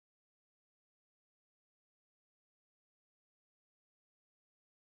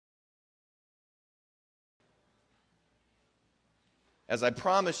As I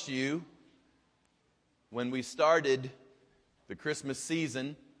promised you when we started the Christmas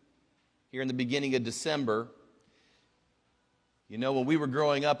season here in the beginning of December, you know, when we were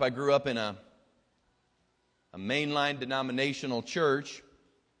growing up, I grew up in a mainline denominational church,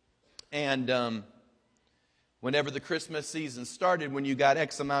 and whenever the Christmas season started, when you got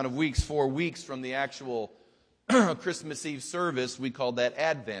X amount of weeks, 4 weeks from the actual Christmas Eve service, we called that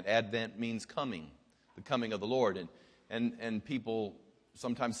Advent. Advent means coming, the coming of the Lord, and people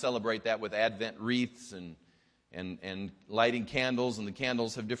sometimes celebrate that with Advent wreaths and lighting candles, and the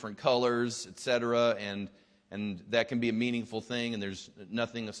candles have different colors, etc., and that can be a meaningful thing, and there's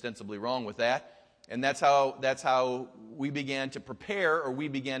nothing ostensibly wrong with that. And that's how we began to prepare, or we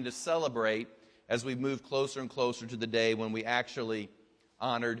began to celebrate as we moved closer and closer to the day when we actually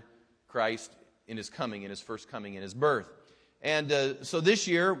honored Christ in His coming, in His first coming, in His birth. And so this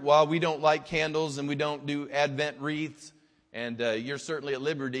year, while we don't light candles and we don't do Advent wreaths, and you're certainly at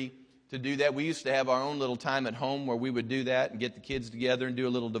liberty to do that. We used to have our own little time at home where we would do that and get the kids together and do a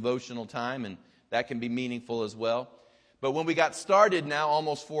little devotional time, and that can be meaningful as well. But when we got started now,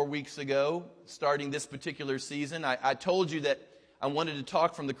 almost 4 weeks ago, starting this particular season, I told you that I wanted to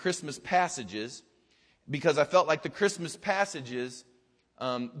talk from the Christmas passages because I felt like the Christmas passages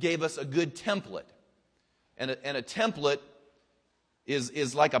gave us a good template. And a template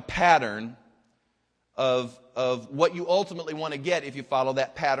is like a pattern of what you ultimately want to get if you follow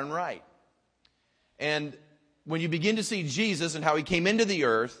that pattern right. And when you begin to see Jesus and how He came into the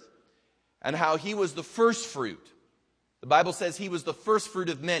earth and how He was the first fruit, the Bible says He was the first fruit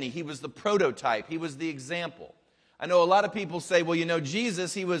of many. He was the prototype. He was the example. I know a lot of people say, well, you know,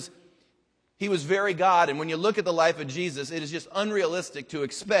 Jesus, He was very God. And when you look at the life of Jesus, it is just unrealistic to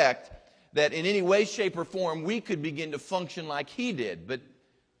expect that in any way, shape, or form we could begin to function like He did. But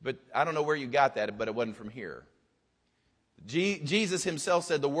I don't know where you got that, but it wasn't from here. Jesus Himself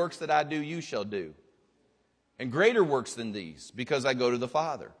said, the works that I do, you shall do. And greater works than these, because I go to the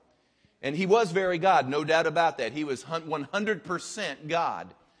Father. And He was very God, no doubt about that. He was 100%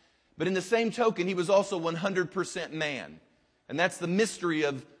 God. But in the same token, He was also 100% man. And that's the mystery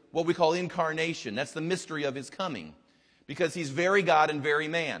of what we call incarnation. That's the mystery of His coming. Because He's very God and very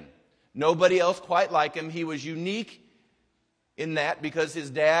man. Nobody else quite like Him. He was unique in that because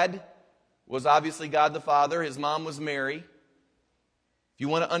His dad was obviously God the Father. His mom was Mary. If you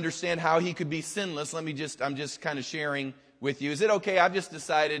want to understand how He could be sinless, I'm just kind of sharing with you. Is it okay? I've just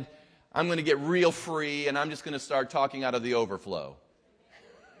decided I'm going to get real free and I'm just going to start talking out of the overflow.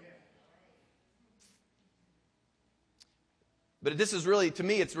 But this is really, to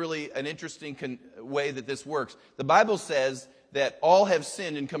me, it's really an interesting way that this works. The Bible says that all have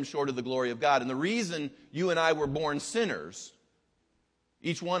sinned and come short of the glory of God. And the reason you and I were born sinners,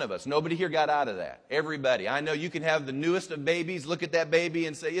 each one of us, nobody here got out of that. Everybody. I know you can have the newest of babies, look at that baby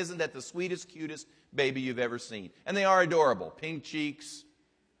and say, isn't that the sweetest, cutest baby you've ever seen? And they are adorable. Pink cheeks,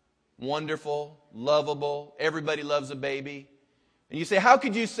 wonderful, lovable. Everybody loves a baby. And you say, how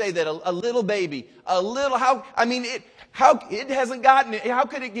could you say that a little baby, it hasn't gotten it. How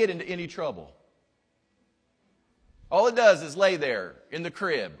could it get into any trouble? All it does is lay there in the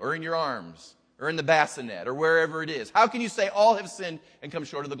crib or in your arms or in the bassinet or wherever it is. How can you say all have sinned and come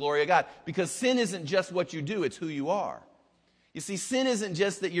short of the glory of God? Because sin isn't just what you do, it's who you are. You see, sin isn't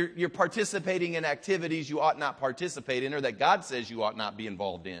just that you're participating in activities you ought not participate in or that God says you ought not be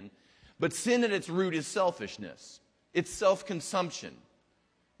involved in. But sin at its root is selfishness. It's self-consumption.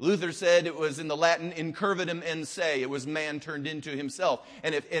 Luther said it was in the Latin, incurvatum in se. It was man turned into himself.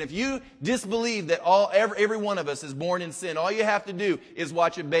 And if you disbelieve that every one of us is born in sin, all you have to do is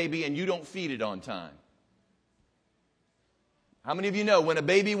watch a baby and you don't feed it on time. How many of you know when a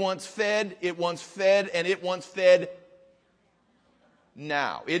baby wants fed, it wants fed, and it wants fed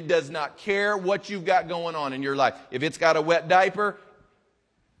now. It does not care what you've got going on in your life. If it's got a wet diaper,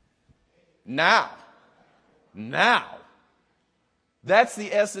 now. That's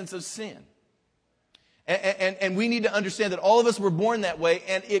the essence of sin. And we need to understand that all of us were born that way,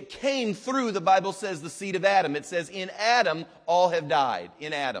 and it came through, the Bible says, the seed of Adam. It says, in Adam, all have died.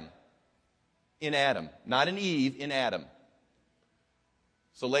 In Adam. In Adam. Not in Eve, in Adam.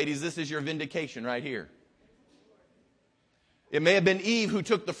 So ladies, this is your vindication right here. It may have been Eve who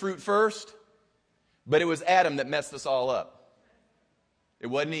took the fruit first, but it was Adam that messed us all up. It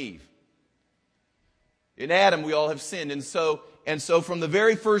wasn't Eve. In Adam, we all have sinned. And so from the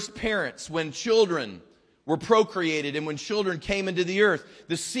very first parents, when children were procreated and when children came into the earth,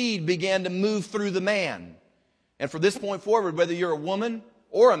 the seed began to move through the man. And from this point forward, whether you're a woman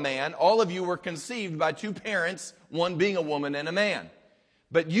or a man, all of you were conceived by two parents, one being a woman and a man.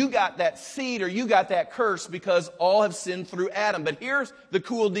 But you got that seed or you got that curse because all have sinned through Adam. But here's the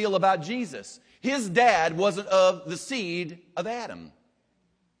cool deal about Jesus. His dad wasn't of the seed of Adam.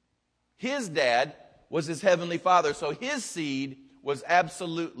 His dad was his heavenly Father, so his seed was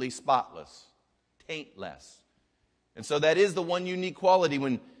absolutely spotless, taintless. And so that is the one unique quality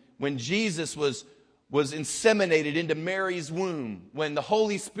when Jesus was inseminated into Mary's womb, when the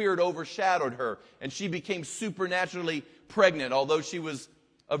Holy Spirit overshadowed her and she became supernaturally pregnant. Although she was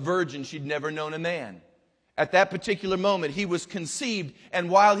a virgin, she'd never known a man. At that particular moment, he was conceived, and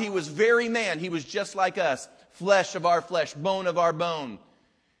while he was very man, he was just like us, flesh of our flesh, bone of our bone.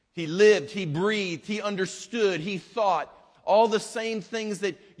 He lived, he breathed, he understood, he thought. All the same things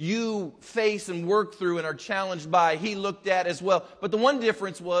that you face and work through and are challenged by, he looked at as well. But the one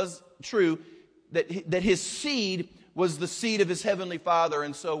difference was true, that his seed was the seed of his heavenly Father.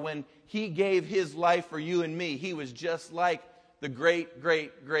 And so when he gave his life for you and me, he was just like the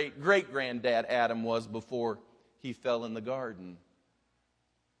great-great-great-great-granddad Adam was before he fell in the garden.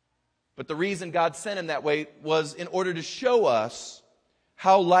 But the reason God sent him that way was in order to show us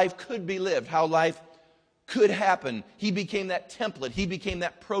how life could be lived, how life could happen. He became that template. He became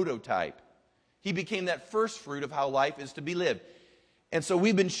that prototype. He became that first fruit of how life is to be lived. And so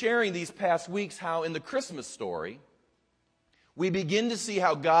we've been sharing these past weeks how in the Christmas story, we begin to see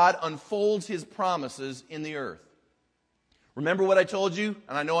how God unfolds his promises in the earth. Remember what I told you?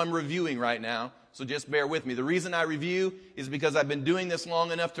 And I know I'm reviewing right now, so just bear with me. The reason I review is because I've been doing this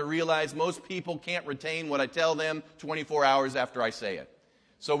long enough to realize most people can't retain what I tell them 24 hours after I say it.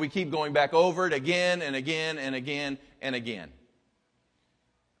 So we keep going back over it again and again and again and again.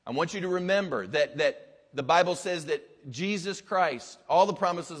 I want you to remember that the Bible says that Jesus Christ, all the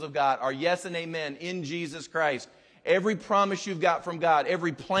promises of God are yes and amen in Jesus Christ. Every promise you've got from God,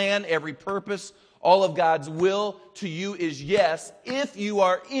 every plan, every purpose, all of God's will to you is yes if you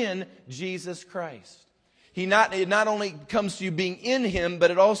are in Jesus Christ. It not only comes to you being in him, but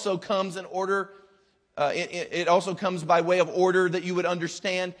it also comes in order. It also comes by way of order that you would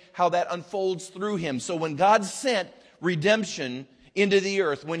understand how that unfolds through him. So when God sent redemption into the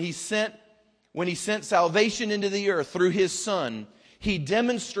earth, when he sent salvation into the earth through his Son, he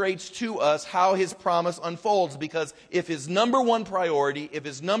demonstrates to us how his promise unfolds. Because if his number one priority, if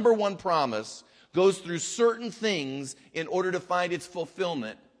his number one promise goes through certain things in order to find its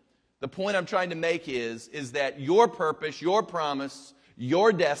fulfillment, the point I'm trying to make is that your purpose, your promise,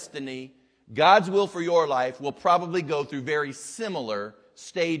 your destiny, God's will for your life will probably go through very similar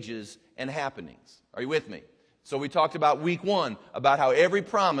stages and happenings. Are you with me? So we talked about week 1, about how every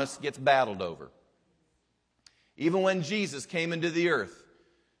promise gets battled over. Even when Jesus came into the earth,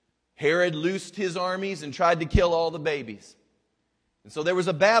 Herod loosed his armies and tried to kill all the babies. And so there was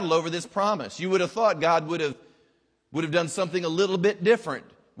a battle over this promise. You would have thought God would have done something a little bit different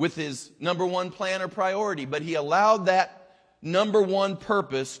with his number one plan or priority, but he allowed that number one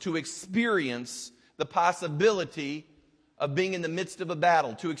purpose to experience the possibility of being in the midst of a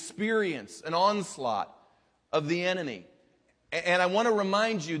battle, to experience an onslaught of the enemy. And I want to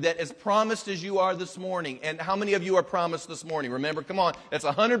remind you that as promised as you are this morning, and how many of you are promised this morning? Remember, come on, that's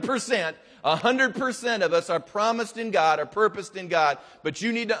 100%. 100% of us are promised in God, are purposed in God. But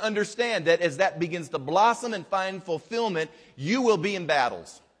you need to understand that as that begins to blossom and find fulfillment, you will be in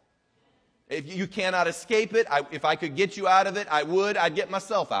battles. If you cannot escape it, if I could get you out of it, I would. I'd get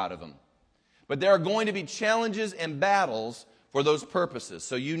myself out of them. But there are going to be challenges and battles for those purposes.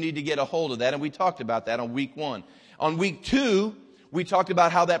 So you need to get a hold of that. And we talked about that on week 1. On week 2, we talked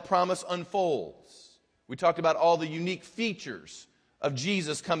about how that promise unfolds. We talked about all the unique features of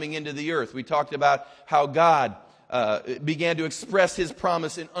Jesus coming into the earth. We talked about how God began to express his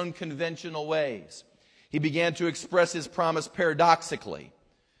promise in unconventional ways. He began to express his promise paradoxically.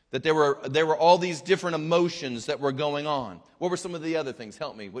 That there were all these different emotions that were going on. What were some of the other things?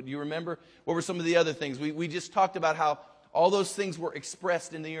 Help me. What do you remember? What were some of the other things? We just talked about how all those things were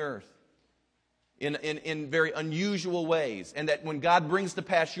expressed in the earth in very unusual ways. And that when God brings to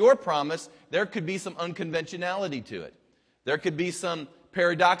pass your promise, there could be some unconventionality to it. There could be some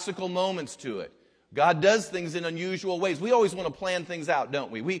paradoxical moments to it. God does things in unusual ways. We always want to plan things out,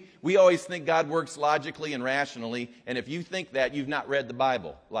 don't we? We always think God works logically and rationally, and if you think that, you've not read the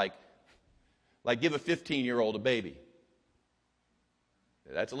Bible. Like give a 15-year-old a baby.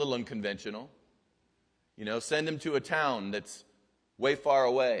 That's a little unconventional. Send him to a town that's way far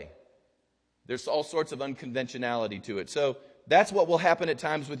away. There's all sorts of unconventionality to it. So that's what will happen at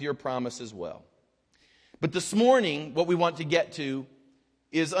times with your promise as well. But this morning, what we want to get to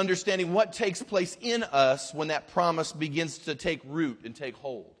is understanding what takes place in us when that promise begins to take root and take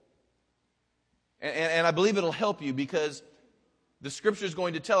hold. And I believe it'll help you because The Scripture is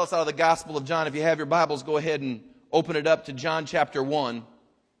going to tell us out of the Gospel of John. If you have your Bibles, go ahead and open it up to John chapter 1.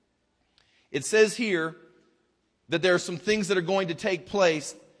 It says here that there are some things that are going to take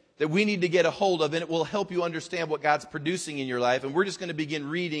place that we need to get a hold of, and it will help you understand what God's producing in your life. And we're just going to begin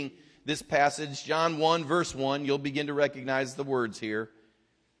reading this passage, John 1, verse 1. You'll begin to recognize the words here.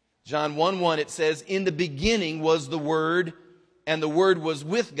 John 1:1, it says, "In the beginning was the Word, and the Word was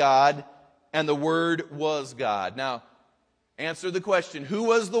with God, and the Word was God." Now, answer the question, who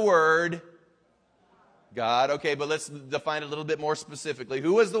was the Word? God. Okay, but let's define it a little bit more specifically.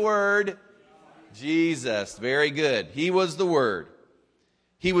 Who was the Word? Jesus. Very good. He was the Word.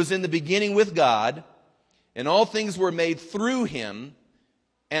 He was in the beginning with God, and all things were made through Him,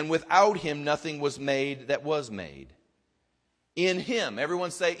 and without Him nothing was made that was made. In Him.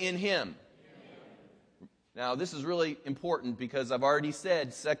 Everyone say, in Him. Now, this is really important because I've already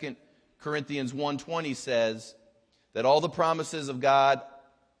said 2 Corinthians 1:20 says that all the promises of God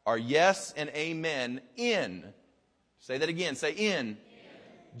are yes and amen in, say that again, say in,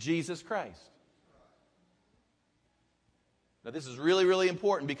 Jesus Christ. Now, this is really, really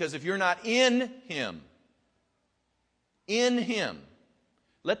important because if you're not in Him,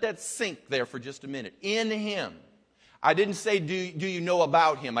 let that sink there for just a minute. In Him. I didn't say, do you know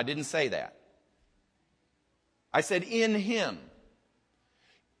about Him? I didn't say that. I said, in Him.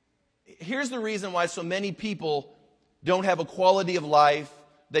 Here's the reason why so many people don't have a quality of life.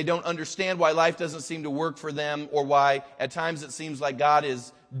 They don't understand why life doesn't seem to work for them, or why at times it seems like God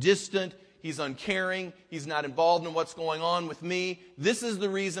is distant, He's uncaring, He's not involved in what's going on with me. This is the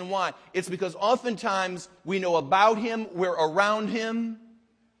reason why. It's because oftentimes we know about Him, we're around Him,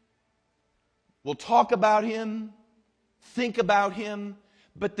 we'll talk about Him, think about Him,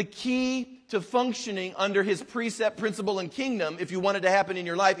 but the key to functioning under His precept, principle, and kingdom, if you want it to happen in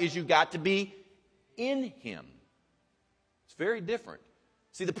your life, is you got to be in Him. It's very different.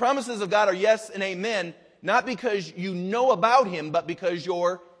 See, the promises of God are yes and amen, not because you know about Him, but because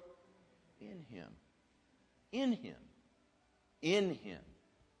you're in Him. In Him. In Him.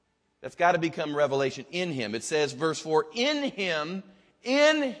 That's got to become revelation. In Him. It says, verse 4, in Him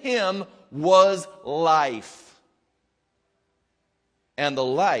was life. And the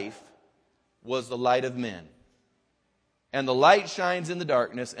life was the light of men. And the light shines in the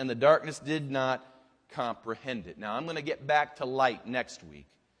darkness, and the darkness did not comprehend it. Now, I'm going to get back to light next week.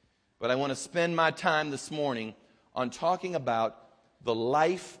 But I want to spend my time this morning on talking about the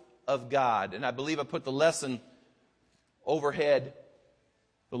life of God. And I believe I put the lesson overhead,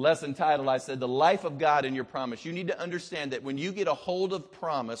 the lesson title, I said, the life of God in your promise. You need to understand that when you get a hold of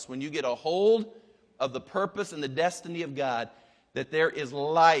promise, when you get a hold of the purpose and the destiny of God, that there is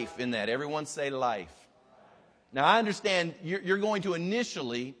life in that. Everyone say life. Now, I understand you're going to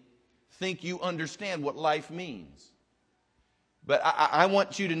initially think you understand what life means. But I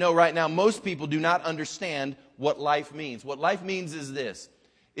want you to know right now, most people do not understand what life means. What life means is this,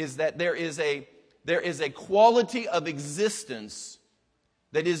 is that there is a quality of existence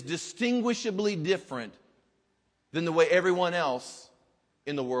that is distinguishably different than the way everyone else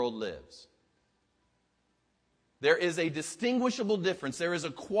in the world lives. There is a distinguishable difference. There is a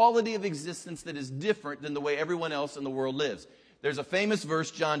quality of existence that is different than the way everyone else in the world lives. There's a famous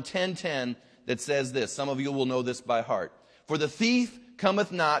verse, John 10:10, that says this. Some of you will know this by heart. For the thief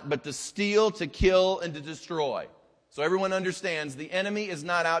cometh not, but to steal, to kill, and to destroy. So everyone understands the enemy is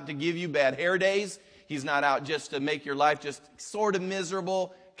not out to give you bad hair days. He's not out just to make your life just sort of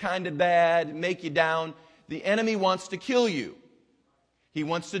miserable, kind of bad, make you down. The enemy wants to kill you. He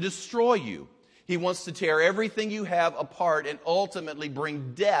wants to destroy you. He wants to tear everything you have apart and ultimately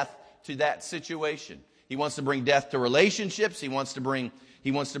bring death to that situation. He wants to bring death to relationships. He wants to bring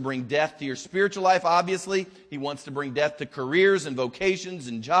death to your spiritual life, obviously. He wants to bring death to careers and vocations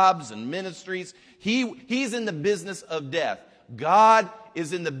and jobs and ministries. He's in the business of death. God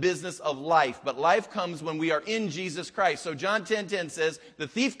is in the business of life, but life comes when we are in Jesus Christ. So John 10:10 says, the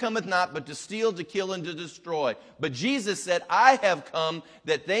thief cometh not but to steal, to kill, and to destroy. But Jesus said, I have come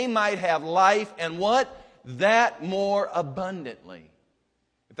that they might have life, and what? That more abundantly.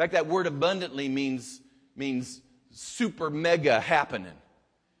 In fact, that word abundantly means super mega happening.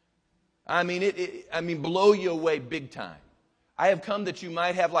 I mean, blow you away big time. I have come that you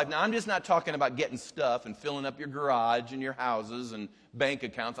might have life. Now, I'm just not talking about getting stuff and filling up your garage and your houses and bank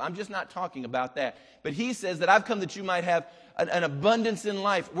accounts. I'm just not talking about that. But he says that I've come that you might have an abundance in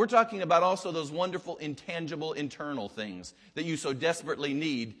life. We're talking about also those wonderful, intangible, internal things that you so desperately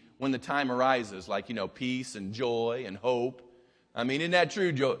need when the time arises, like, peace and joy and hope. I mean, isn't that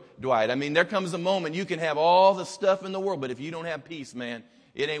true, Dwight? I mean, there comes a moment you can have all the stuff in the world, but if you don't have peace, man,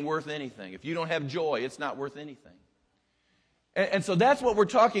 it ain't worth anything. If you don't have joy, it's not worth anything. And so that's what we're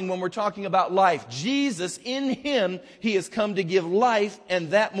talking when we're talking about life. Jesus, in Him, He has come to give life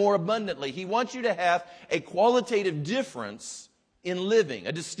and that more abundantly. He wants you to have a qualitative difference in living,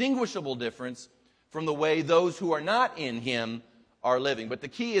 a distinguishable difference from the way those who are not in Him are living. But the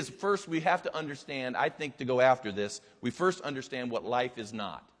key is, first we have to understand, I think to go after this, we first understand what life is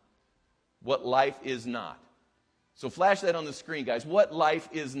not. What life is not. So flash that on the screen, guys. What life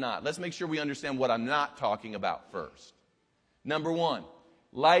is not. Let's make sure we understand what I'm not talking about first. Number one,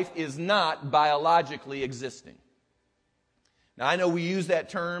 life is not biologically existing. Now, I know we use that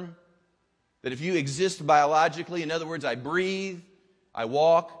term, that if you exist biologically, in other words, I breathe, I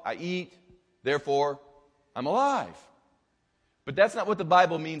walk, I eat, therefore, I'm alive. But that's not what the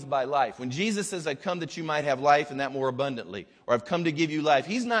Bible means by life. When Jesus says, I've come that you might have life and that more abundantly, or I've come to give you life,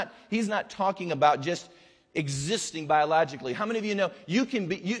 He's not talking about just existing biologically. How many of you know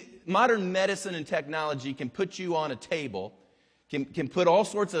modern medicine and technology can put you on a table, can put all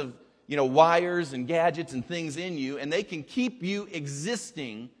sorts of wires and gadgets and things in you, and they can keep you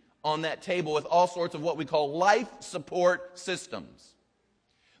existing on that table with all sorts of what we call life support systems.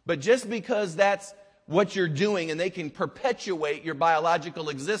 But just because that's what you're doing and they can perpetuate your biological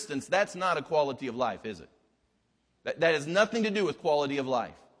existence, that's not a quality of life, is it? That has nothing to do with quality of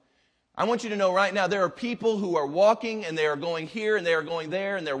life. I want you to know right now, there are people who are walking and they are going here and they are going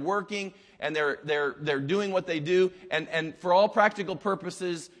there and they're working and they're doing what they do, and for all practical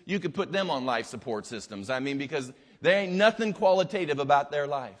purposes, you could put them on life support systems. I mean, because there ain't nothing qualitative about their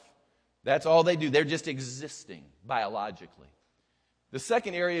life. That's all they do. They're just existing biologically. The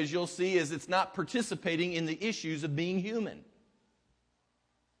second area, as you'll see, is it's not participating in the issues of being human.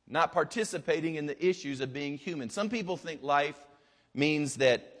 Not participating in the issues of being human. Some people think life means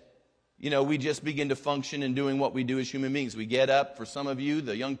that we just begin to function in doing what we do as human beings. We get up. For some of you,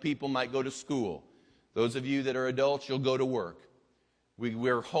 the young people might go to school. Those of you that are adults, you'll go to work.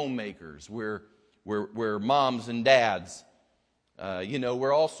 We're homemakers. We're moms and dads.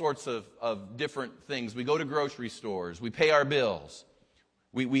 We're all sorts of different things. We go to grocery stores. We pay our bills.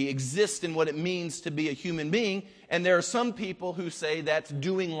 We exist in what it means to be a human being. And there are some people who say that's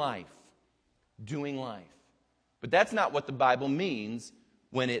doing life. Doing life. But that's not what the Bible means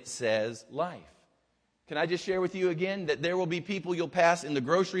when it says life. Can I just share with you again that there will be people you'll pass in the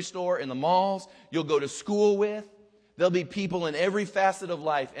grocery store, in the malls, you'll go to school with. There'll be people in every facet of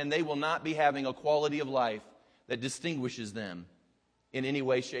life, and they will not be having a quality of life that distinguishes them in any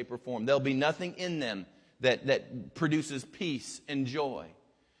way, shape, or form. There'll be nothing in them that produces peace and joy.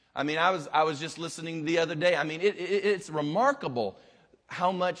 I mean, I was just listening the other day. I mean, it's remarkable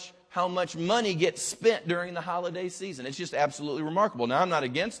how much money gets spent during the holiday season. It's just absolutely remarkable. Now, I'm not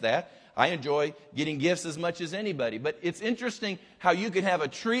against that. I enjoy getting gifts as much as anybody. But it's interesting how you can have a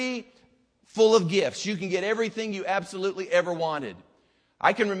tree full of gifts. You can get everything you absolutely ever wanted.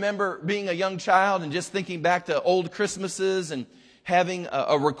 I can remember being a young child and just thinking back to old Christmases and having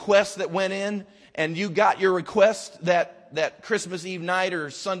a request that went in, and you got your request that Christmas Eve night or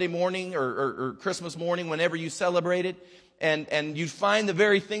Sunday morning or Christmas morning, whenever you celebrated. And you find the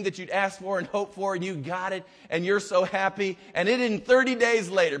very thing that you'd asked for and hoped for, and you got it, and you're so happy. And it isn't 30 days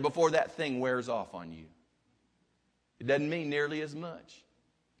later before that thing wears off on you. It doesn't mean nearly as much.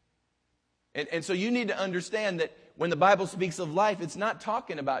 And so you need to understand that when the Bible speaks of life, it's not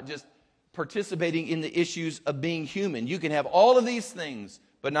talking about just participating in the issues of being human. You can have all of these things,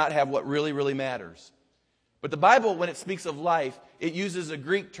 but not have what really, really matters. But the Bible, when it speaks of life, it uses a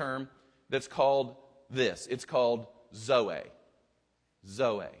Greek term that's called this. It's called Zoe.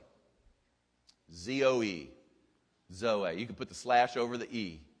 Zoe. Z-O-E. Zoe. You can put the slash over the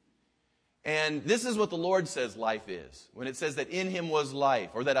E. And this is what the Lord says life is. When it says that in Him was life,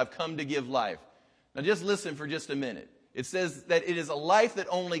 or that I've come to give life. Now just listen for just a minute. It says that it is a life that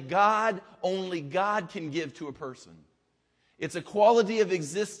only God can give to a person. It's a quality of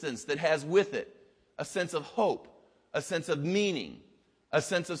existence that has with it a sense of hope, a sense of meaning, a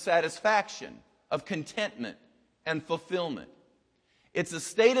sense of satisfaction, of contentment, and fulfillment. It's a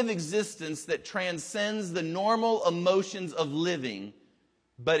state of existence that transcends the normal emotions of living,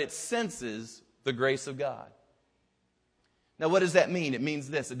 but it senses the grace of God. Now, what does that mean? It means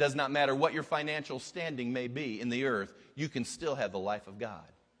this. It does not matter what your financial standing may be in the earth, you can still have the life of God.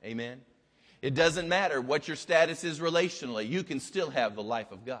 Amen? It doesn't matter what your status is relationally, you can still have the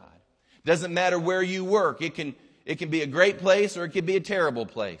life of God. It doesn't matter where you work. It can be a great place or it could be a terrible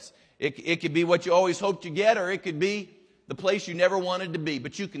place. It could be what you always hoped to get, or it could be the place you never wanted to be,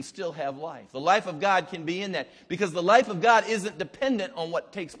 but you can still have life. The life of God can be in that, because the life of God isn't dependent on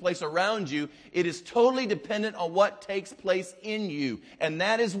what takes place around you. It is totally dependent on what takes place in you. And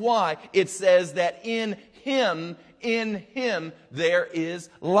that is why it says that in Him In Him there is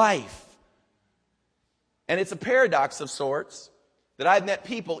life. And it's a paradox of sorts that I've met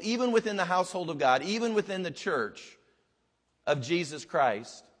people, even within the household of God, even within the church of Jesus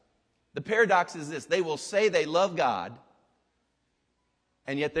Christ. The paradox is this: they will say they love God,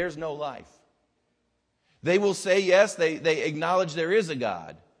 and yet there's no life. They will say, yes, they acknowledge there is a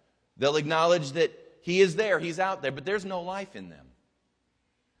God. They'll acknowledge that He is there, He's out there, but there's no life in them.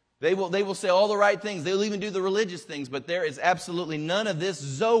 They will say all the right things. They'll even do the religious things, but there is absolutely none of this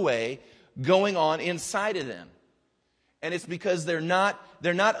Zoe going on inside of them. And it's because they're not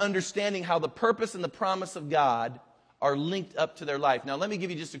understanding how the purpose and the promise of God are linked up to their life. Now, let me give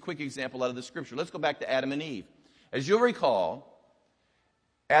you just a quick example out of the Scripture. Let's go back to Adam and Eve. As you'll recall,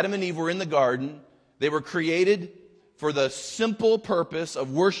 Adam and Eve were in the garden. They were created for the simple purpose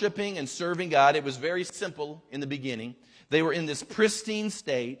of worshiping and serving God. It was very simple in the beginning. They were in this pristine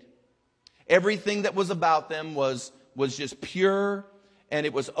state. Everything that was about them was just pure, and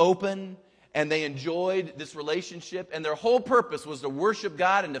it was open, and they enjoyed this relationship. And their whole purpose was to worship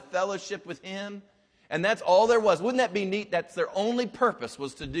God and to fellowship with Him. And that's all there was. Wouldn't that be neat? That's their only purpose,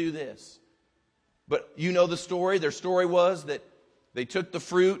 was to do this. But you know the story. Their story was that they took the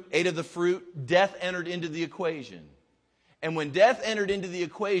fruit, ate of the fruit. Death entered into the equation. And when death entered into the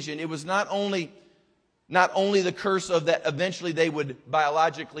equation, it was not only the curse of that eventually they would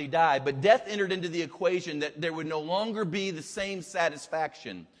biologically die, but death entered into the equation that there would no longer be the same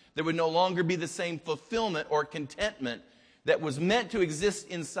satisfaction. There would no longer be the same fulfillment or contentment that was meant to exist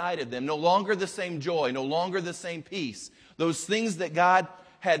inside of them. No longer the same joy, no longer the same peace. Those things that God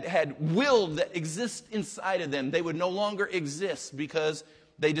had willed that exist inside of them, they would no longer exist because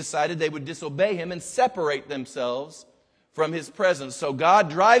they decided they would disobey Him and separate themselves from His presence. So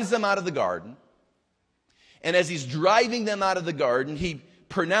God drives them out of the garden. And as He's driving them out of the garden, He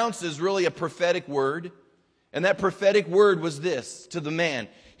pronounces really a prophetic word. And that prophetic word was this to the man.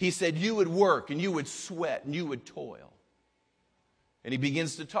 He said, you would work and you would sweat and you would toil. And He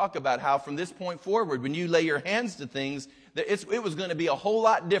begins to talk about how from this point forward, when you lay your hands to things, that it was going to be a whole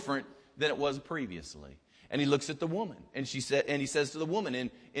lot different than it was previously. And He looks at the woman, and He says to the woman,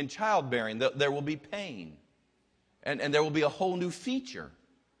 in childbearing, there will be pain. And there will be a whole new feature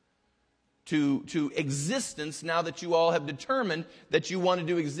to existence now that you all have determined that you wanted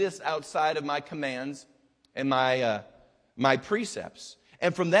to exist outside of my commands and my precepts.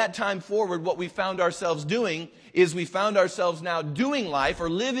 And from that time forward, what we found ourselves doing is we found ourselves now doing life or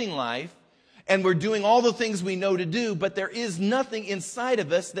living life, and we're doing all the things we know to do, but there is nothing inside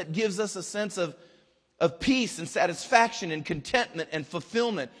of us that gives us a sense of peace and satisfaction and contentment and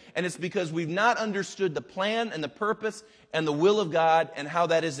fulfillment. And it's because we've not understood the plan and the purpose and the will of God and how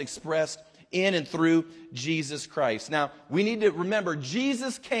that is expressed in and through Jesus Christ. Now, we need to remember,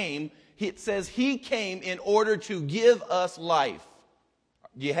 Jesus came, it says He came in order to give us life.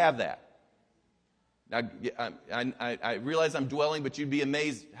 Do you have that? Now, I realize I'm dwelling, but you'd be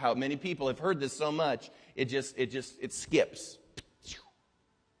amazed how many people have heard this so much, it skips.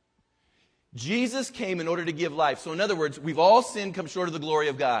 Jesus came in order to give life. So in other words, we've all sinned, come short of the glory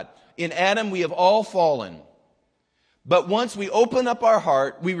of God. In Adam, we have all fallen. But once we open up our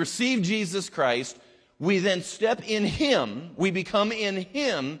heart, we receive Jesus Christ, we then step in Him, we become in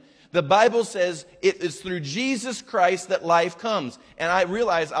Him. The Bible says it is through Jesus Christ that life comes. And I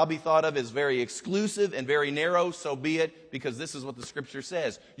realize I'll be thought of as very exclusive and very narrow, so be it, because this is what the Scripture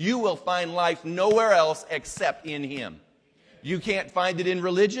says. You will find life nowhere else except in Him. You can't find it in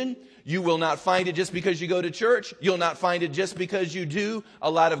religion. You will not find it just because you go to church. You'll not find it just because you do a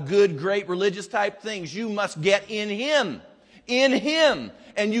lot of good, great religious type things. You must get in Him. In Him.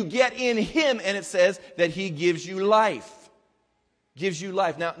 And you get in Him, and it says that He gives you life. Gives you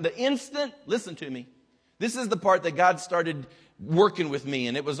life. Now, the instant, listen to me. This is the part that God started working with me,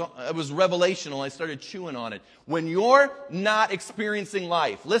 and it was revelational. I started chewing on it. When you're not experiencing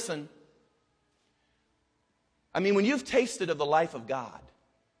life, listen. I mean, when you've tasted of the life of God,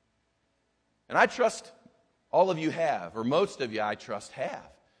 and I trust all of you have, or most of you I trust have.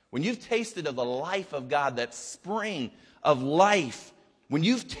 When you've tasted of the life of God, that spring of life, when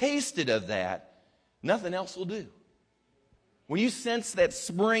you've tasted of that, nothing else will do. When you sense that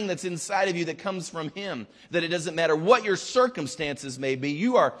spring that's inside of you that comes from Him, that it doesn't matter what your circumstances may be,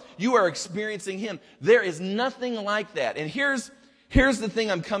 you are experiencing Him. There is nothing like that. And here's the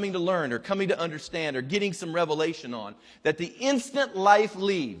thing I'm coming to learn or coming to understand or getting some revelation on. That the instant life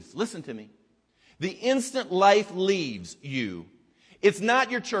leaves, listen to me, the instant life leaves you, it's not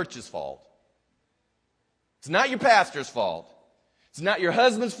your church's fault. It's not your pastor's fault. It's not your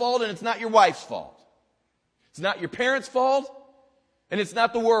husband's fault, and it's not your wife's fault. It's not your parents' fault, And it's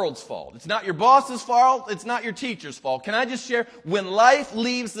not the world's fault. It's not your boss's fault. It's not your teacher's fault. Can I just share, when life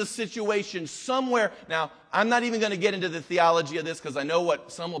leaves the situation somewhere, now, I'm not even going to get into the theology of this because I know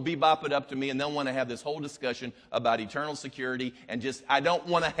what some will bebop it up to me and they'll want to have this whole discussion about eternal security and just, I don't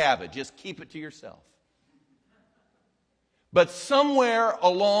want to have it. Just keep it to yourself. But somewhere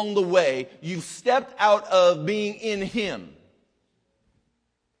along the way, you've stepped out of being in Him.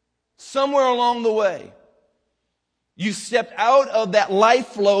 Somewhere along the way, you stepped out of that life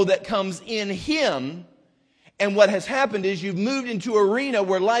flow that comes in Him, and what has happened is you've moved into an arena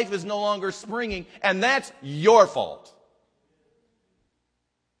where life is no longer springing, and that's your fault.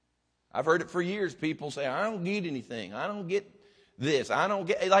 I've heard it for years. People say, I don't get anything. I don't get this. I don't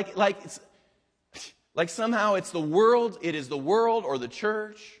get, like somehow it's the world, it is the world or the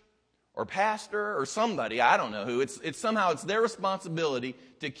church or pastor or somebody, I don't know who. It's somehow it's their responsibility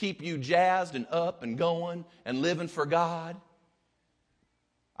to keep you jazzed and up and going and living for God.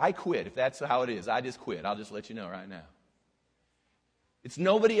 I quit if that's how it is. I just quit. I'll just let you know right now. It's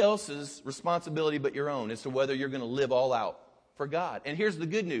nobody else's responsibility but your own as to whether you're going to live all out for God. And here's the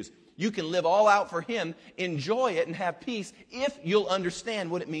good news. You can live all out for Him, enjoy it, and have peace if you'll understand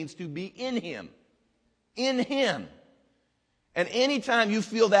what it means to be in Him. In Him. And anytime you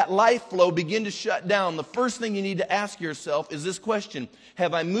feel that life flow begin to shut down, the first thing you need to ask yourself is this question: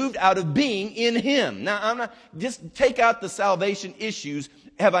 have I moved out of being in Him? Now, I'm not, just take out the salvation issues.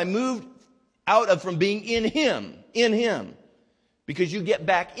 Have I moved out of from being in Him? In Him. Because you get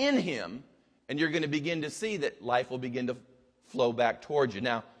back in Him, and you're going to begin to see that life will begin to flow back towards you.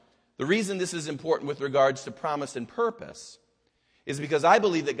 Now, the reason this is important with regards to promise and purpose is because I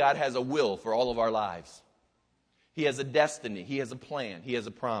believe that God has a will for all of our lives. He has a destiny. He has a plan. He has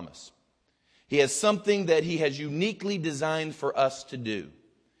a promise. He has something that He has uniquely designed for us to do.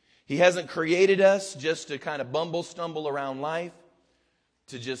 He hasn't created us just to kind of stumble around life,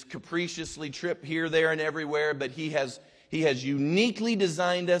 to just capriciously trip here, there, and everywhere, but He has uniquely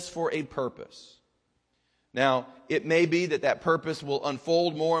designed us for a purpose. Now, it may be that purpose will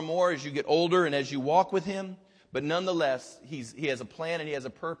unfold more and more as you get older and as you walk with Him. But nonetheless, He has a plan and He has a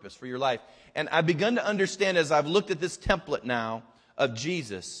purpose for your life. And I've begun to understand as I've looked at this template now of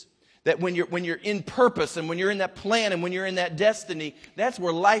Jesus, that when you're in purpose and when you're in that plan and when you're in that destiny, that's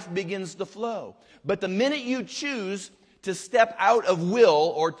where life begins to flow. But the minute you choose to step out of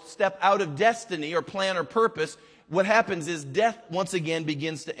will or step out of destiny or plan or purpose, what happens is death once again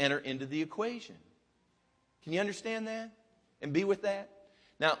begins to enter into the equation. Can you understand that and be with that?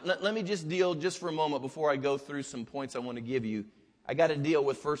 Now, let me just deal just for a moment before I go through some points I want to give you. I got to deal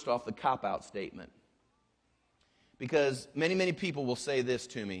with, first off, the cop-out statement. Because many people will say this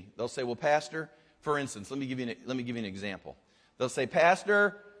to me. They'll say, well, Pastor, for instance, let me give you an example. They'll say,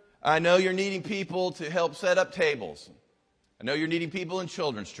 Pastor, I know you're needing people to help set up tables. I know you're needing people in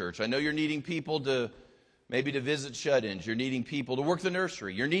children's church. I know you're needing people to maybe to visit shut-ins. You're needing people to work the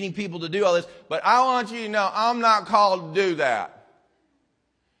nursery. You're needing people to do all this. But I want you to know I'm not called to do that.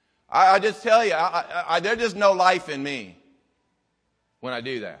 I just tell you, there's just no life in me when I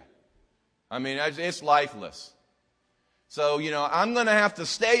do that. I mean, it's lifeless. So, I'm going to have to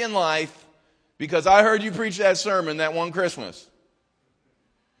stay in life because I heard you preach that sermon that one Christmas.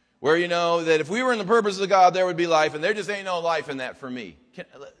 Where, that if we were in the purpose of God, there would be life, and there just ain't no life in that for me.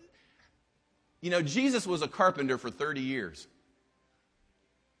 Jesus was a carpenter for 30 years.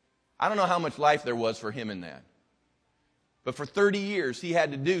 I don't know how much life there was for Him in that. But for 30 years, He had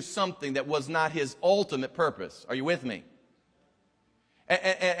to do something that was not His ultimate purpose. Are you with me?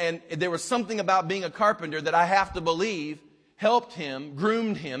 And there was something about being a carpenter that I have to believe helped Him,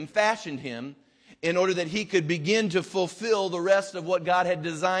 groomed Him, fashioned Him in order that He could begin to fulfill the rest of what God had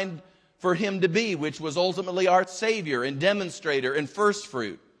designed for Him to be, which was ultimately our Savior and demonstrator and first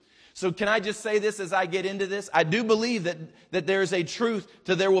fruit. So can I just say this as I get into this? I do believe that there is a truth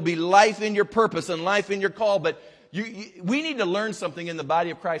to there will be life in your purpose and life in your call, but we need to learn something in the body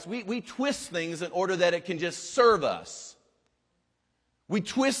of Christ. We twist things in order that it can just serve us. We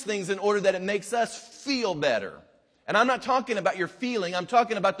twist things in order that it makes us feel better. And I'm not talking about your feeling. I'm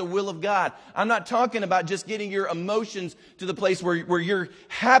talking about the will of God. I'm not talking about just getting your emotions to the place where you're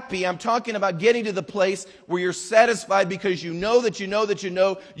happy. I'm talking about getting to the place where you're satisfied because you know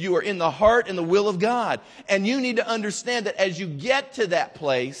you are in the heart and the will of God. And you need to understand that as you get to that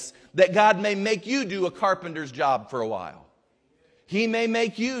place, that God may make you do a carpenter's job for a while. He may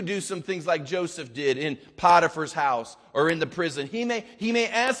make you do some things like Joseph did in Potiphar's house or in the prison. He may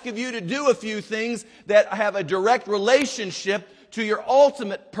ask of you to do a few things that have a direct relationship to your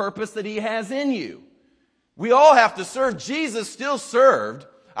ultimate purpose that He has in you. We all have to serve. Jesus still served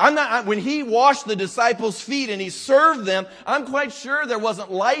When he washed the disciples' feet and he served them, I'm quite sure there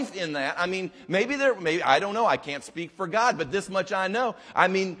wasn't life in that. I mean, maybe I don't know. I can't speak for God, but this much I know. I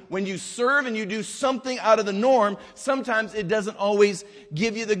mean, when you serve and you do something out of the norm, sometimes it doesn't always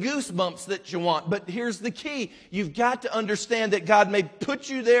give you the goosebumps that you want. But here's the key. You've got to understand that God may put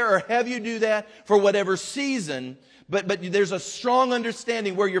you there or have you do that for whatever season, but there's a strong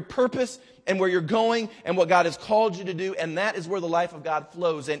understanding where your purpose and where you're going and what God has called you to do, and that is where the life of God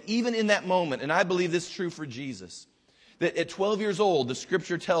flows. And even in that moment, and I believe this is true for Jesus, that at 12 years old, the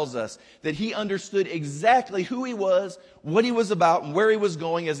Scripture tells us that he understood exactly who he was, what he was about, and where he was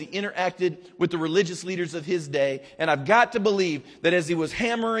going as he interacted with the religious leaders of his day. And I've got to believe that as he was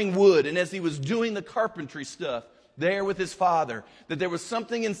hammering wood and as he was doing the carpentry stuff, there with his father, that there was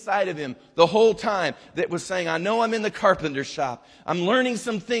something inside of him the whole time that was saying, I know I'm in the carpenter shop. I'm learning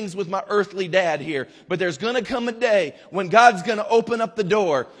some things with my earthly dad here, but there's going to come a day when God's going to open up the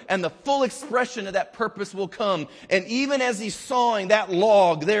door and the full expression of that purpose will come. And even as he's sawing that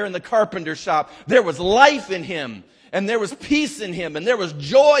log there in the carpenter shop, there was life in him. And there was peace in him, and there was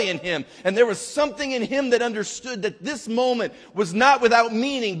joy in him, and there was something in him that understood that this moment was not without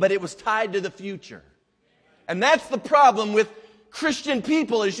meaning, but it was tied to the future. And that's the problem with Christian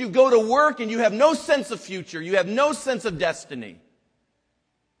people, is you go to work and you have no sense of future. You have no sense of destiny.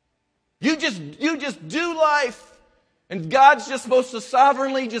 You just do life, and God's just supposed to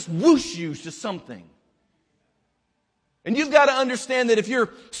sovereignly just whoosh you to something. And you've got to understand that if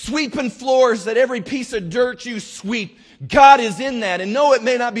you're sweeping floors, that every piece of dirt you sweep, God is in that. And no, it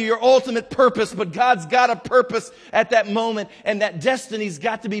may not be your ultimate purpose, but God's got a purpose at that moment. And that destiny's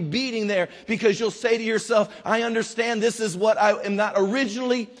got to be beating there, because you'll say to yourself, I understand this is what I am not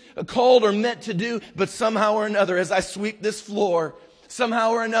originally called or meant to do, but somehow or another, as I sweep this floor,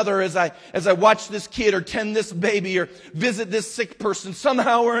 somehow or another, as I watch this kid or tend this baby or visit this sick person,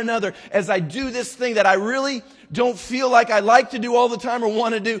 somehow or another, as I do this thing that I really don't feel like I like to do all the time or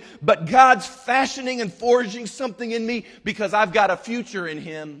want to do, but God's fashioning and forging something in me because I've got a future in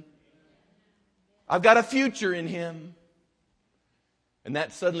Him. I've got a future in Him. And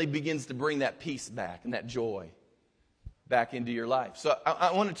that suddenly begins to bring that peace back and that joy back into your life. So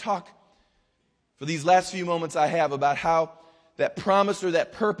I want to talk for these last few moments I have about how that promise or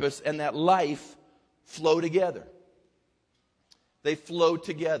that purpose and that life flow together. They flow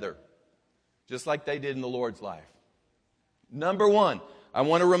together, just like they did in the Lord's life. Number one, I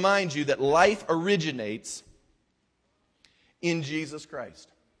want to remind you that life originates in Jesus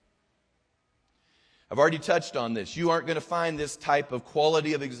Christ. I've already touched on this. You aren't going to find this type of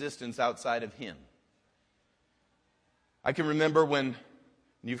quality of existence outside of Him. I can remember when,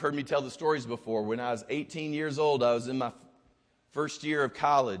 you've heard me tell the stories before, when I was 18 years old, I was in my first year of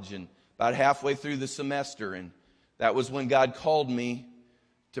college and about halfway through the semester, and that was when God called me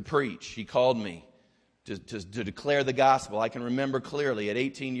to preach. He called me to declare the gospel. I can remember clearly at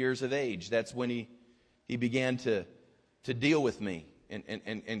 18 years of age, that's when he began to deal with me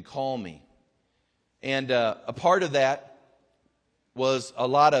and call me. And a part of that was a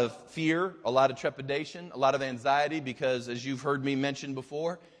lot of fear, a lot of trepidation, a lot of anxiety, because as you've heard me mention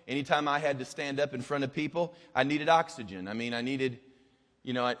before, anytime I had to stand up in front of people, I needed oxygen. I mean, I needed,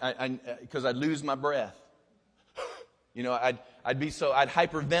 because I'd lose my breath. I'd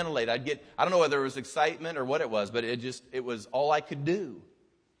hyperventilate. I don't know whether it was excitement or what it was, but it was all I could do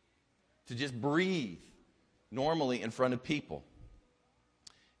to just breathe normally in front of people.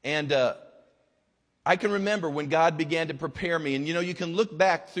 And I can remember when God began to prepare me, and you can look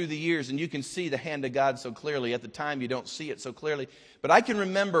back through the years and you can see the hand of God so clearly. At the time, you don't see it so clearly. But I can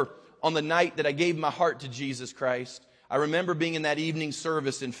remember on the night that I gave my heart to Jesus Christ, I remember being in that evening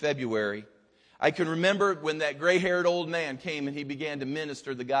service in February. I can remember when that gray-haired old man came and he began to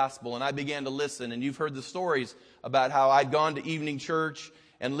minister the gospel, and I began to listen. And you've heard the stories about how I'd gone to evening church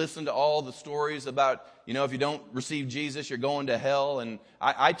and listened to all the stories about, if you don't receive Jesus, you're going to hell. And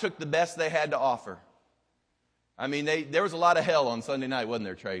I took the best they had to offer. I mean, there was a lot of hell on Sunday night, wasn't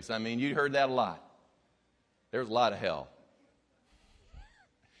there, Trace? I mean, you heard that a lot. There was a lot of hell.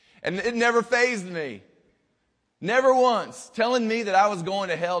 And it never fazed me. Never once. Telling me that I was going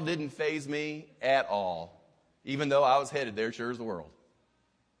to hell didn't faze me at all. Even though I was headed there, sure as the world.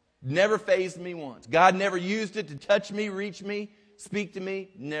 Never fazed me once. God never used it to touch me, reach me, speak to me.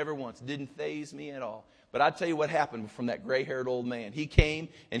 Never once. Didn't faze me at all. But I'll tell you what happened from that gray-haired old man. He came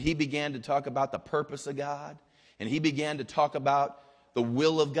and he began to talk about the purpose of God. And he began to talk about the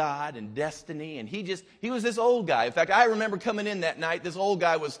will of God and destiny. And he was this old guy. In fact, I remember coming in that night. This old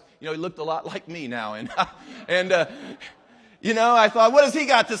guy was, he looked a lot like me now. And You know, I thought, what has he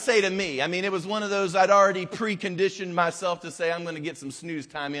got to say to me? I mean, it was one of those I'd already preconditioned myself to say, I'm going to get some snooze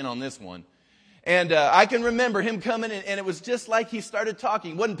time in on this one. And I can remember him coming in, and it was just like he started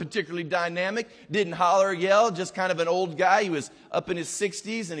talking. He wasn't particularly dynamic, didn't holler or yell, just kind of an old guy. He was up in his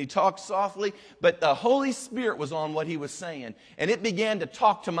 60s, and he talked softly. But the Holy Spirit was on what he was saying, and it began to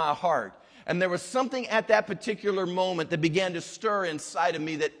talk to my heart. And there was something at that particular moment that began to stir inside of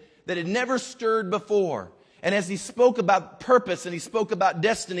me that had never stirred before. And as he spoke about purpose and he spoke about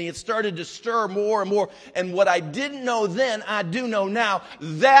destiny, it started to stir more and more. And what I didn't know then, I do know now.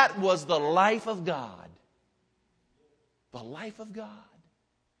 That was the life of God. The life of God.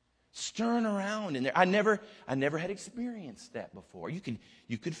 Stirring around in there. I never had experienced that before. You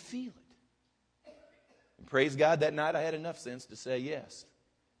could feel it. And praise God, that night I had enough sense to say yes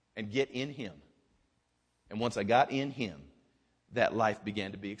and get in Him. And once I got in Him, that life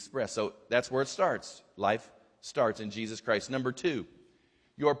began to be expressed. So that's where it starts. Life starts in Jesus Christ. Number 2,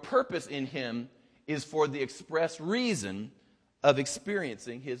 your purpose in Him is for the express reason of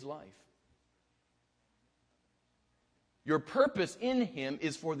experiencing His life. Your purpose in Him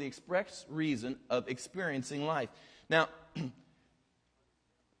is for the express reason of experiencing life. Now,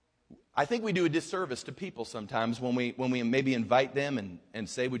 I think we do a disservice to people sometimes when we maybe invite them and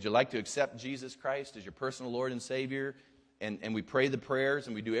say, would you like to accept Jesus Christ as your personal Lord and Savior? And we pray the prayers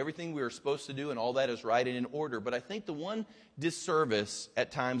and we do everything we are supposed to do, and all that is right and in order. But I think the one disservice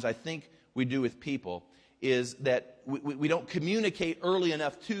at times I think we do with people is that we don't communicate early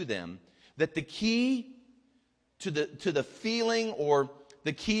enough to them that the key to the feeling, or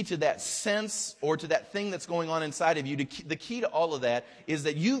the key to that sense, or to that thing that's going on inside of you, the key to all of that is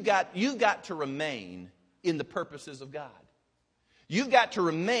that you've got to remain in the purposes of God. You've got to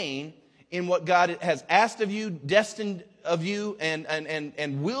remain in what God has asked of you, destined of you,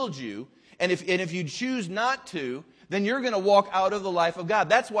 and willed you. And if you choose not to, then you're going to walk out of the life of God.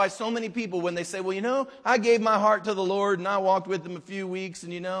 That's why so many people, when they say, well, you know, I gave my heart to the Lord and I walked with Him a few weeks,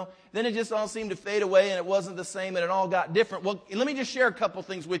 and then it just all seemed to fade away and it wasn't the same and it all got different. Well, let me just share a couple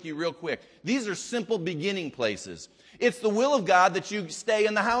things with you real quick. These are simple beginning places. It's the will of God that you stay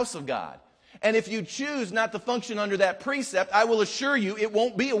in the house of God. And if you choose not to function under that precept, I will assure you it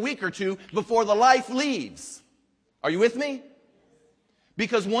won't be a week or two before the life leaves. Are you with me?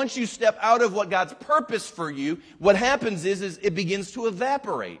 Because once you step out of what God's purpose for you, what happens is it begins to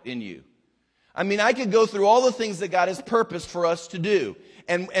evaporate in you. I mean, I could go through all the things that God has purposed for us to do.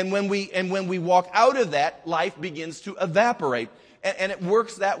 And when we walk out of that, life begins to evaporate. And it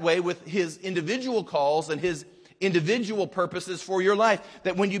works that way with His individual calls and His individual purposes for your life,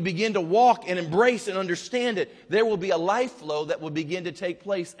 that when you begin to walk and embrace and understand it, there will be a life flow that will begin to take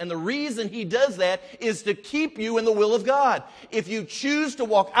place. And the reason He does that is to keep you in the will of God. If you choose to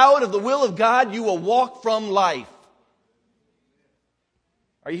walk out of the will of God, you will walk from life.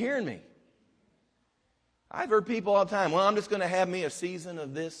 Are you hearing me? I've heard people all the time, well, I'm just going to have me a season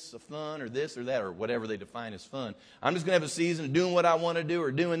of this, of fun, or this or that, or whatever they define as fun. I'm just going to have a season of doing what I want to do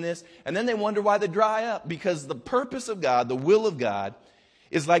or doing this. And then they wonder why they dry up. Because the purpose of God, the will of God,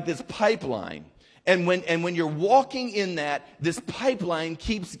 is like this pipeline. And when you're walking in that, this pipeline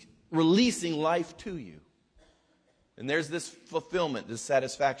keeps releasing life to you. And there's this fulfillment, this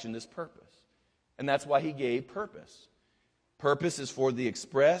satisfaction, this purpose. And that's why He gave purpose. Purpose is for the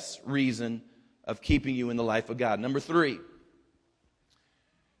express reason of keeping you in the life of God. Number 3,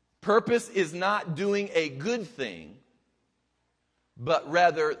 purpose is not doing a good thing, but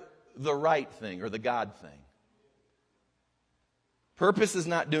rather the right thing or the God thing. Purpose is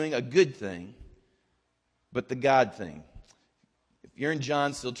not doing a good thing, but the God thing. If you're in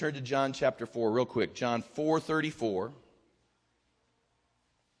John, still turn to John chapter 4 real quick. John 4:34.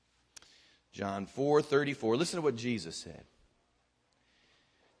 John 4:34. Listen to what Jesus said.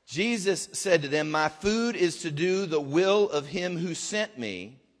 Jesus said to them, my food is to do the will of Him who sent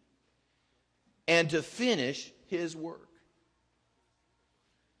me and to finish His work.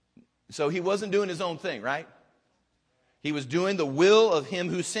 So He wasn't doing His own thing, right? He was doing the will of Him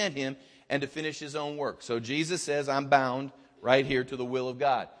who sent Him and to finish His own work. So Jesus says, I'm bound right here to the will of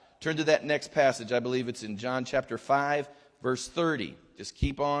God. Turn to that next passage. I believe it's in John chapter 5, verse 30. Just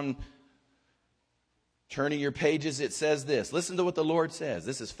keep on turning your pages. It says this. Listen to what the Lord says.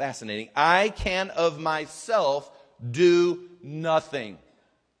 This is fascinating. I can of myself do nothing.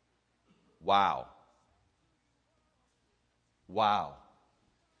 Wow. Wow.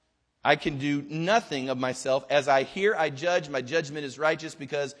 I can do nothing of myself. As I hear, I judge. My judgment is righteous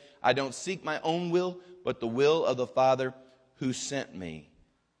because I don't seek my own will, but the will of the Father who sent me.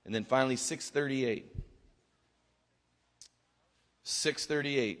 And then finally, 6:38.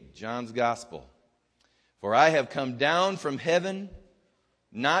 6:38, John's Gospel. For I have come down from heaven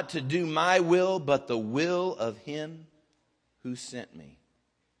not to do my will, but the will of him who sent me.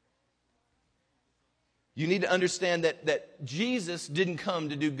 You need to understand that Jesus didn't come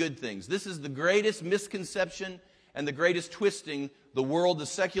to do good things. This is the greatest misconception and the greatest twisting the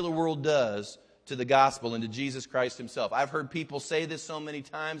secular world does to the gospel and to Jesus Christ himself. I've heard people say this so many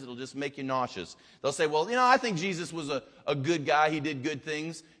times, it'll just make you nauseous. They'll say, well, I think Jesus was a good guy. He did good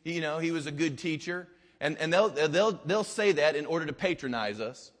things. He was a good teacher. And they'll say that in order to patronize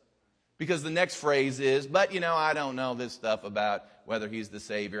us. Because the next phrase is, but I don't know this stuff about whether he's the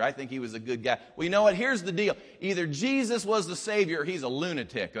Savior. I think he was a good guy. Well, you know what? Here's the deal. Either Jesus was the Savior or he's a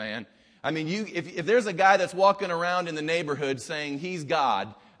lunatic, man. I mean, if there's a guy that's walking around in the neighborhood saying he's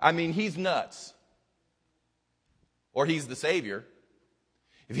God, I mean, he's nuts. Or he's the Savior.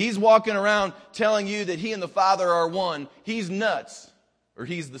 If he's walking around telling you that he and the Father are one, he's nuts. Or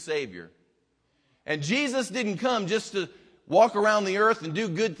he's the Savior. And Jesus didn't come just to walk around the earth and do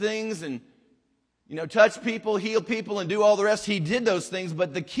good things and, touch people, heal people, and do all the rest. He did those things,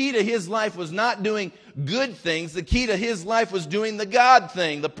 but the key to his life was not doing good things. The key to his life was doing the God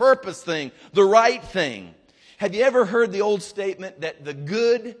thing, the purpose thing, the right thing. Have you ever heard the old statement that the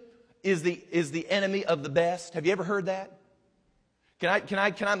good is the enemy of the best? Have you ever heard that? Can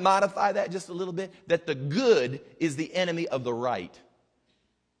I modify that just a little bit? That the good is the enemy of the right.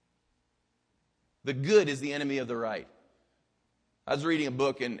 The good is the enemy of the right. I was reading a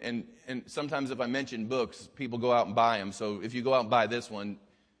book, and sometimes if I mention books, people go out and buy them. So if you go out and buy this one,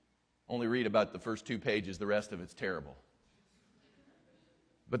 only read about the first 2 pages. The rest of it's terrible.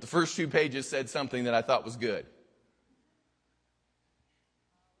 But the first 2 pages said something that I thought was good.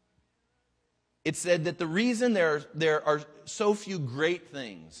 It said that the reason there are so few great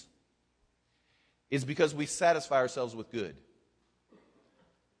things is because we satisfy ourselves with good.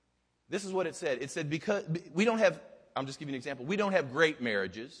 This is what it said. It said because we don't have, I'm just giving you an example, we don't have great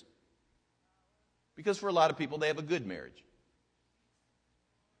marriages because for a lot of people they have a good marriage.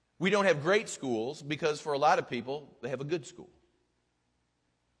 We don't have great schools because for a lot of people they have a good school.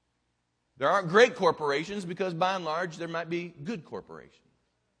 There aren't great corporations because by and large there might be good corporations.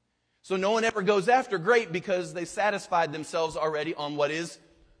 So no one ever goes after great because they satisfied themselves already on what is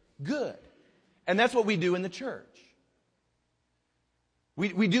good. And that's what we do in the church.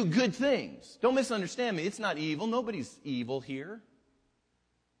 We do good things. Don't misunderstand me. It's not evil. Nobody's evil here.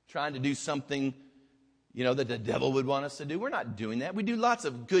 Trying to do something, that the devil would want us to do. We're not doing that. We do lots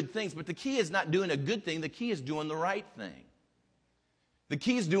of good things. But the key is not doing a good thing. The key is doing the right thing. The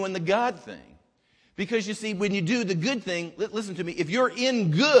key is doing the God thing. Because you see, when you do the good thing, listen to me, if you're in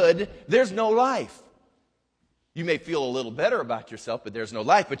good, there's no life. You may feel a little better about yourself, but there's no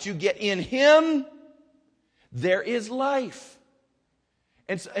life. But you get in Him, there is life.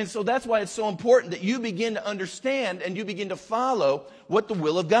 And so that's why it's so important that you begin to understand and you begin to follow what the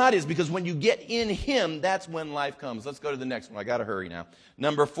will of God is. Because when you get in Him, that's when life comes. Let's go to the next one. I got to hurry now.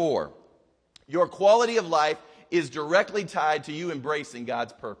 Number 4, your quality of life is directly tied to you embracing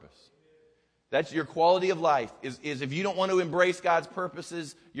God's purpose. That's your quality of life. Is if you don't want to embrace God's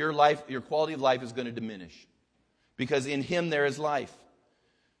purposes, your quality of life is going to diminish. Because in Him there is life.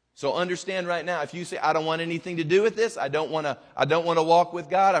 So understand right now, if you say, I don't want anything to do with this, I don't want to walk with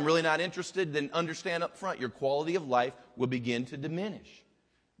God, I'm really not interested, then understand up front, your quality of life will begin to diminish.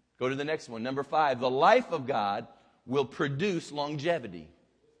 Go to the next one. Number 5, the life of God will produce longevity.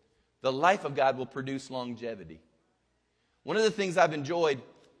 The life of God will produce longevity. One of the things I've enjoyed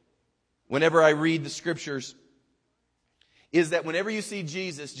whenever I read the Scriptures is that whenever you see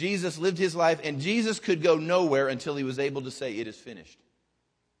Jesus lived His life, and Jesus could go nowhere until He was able to say, it is finished.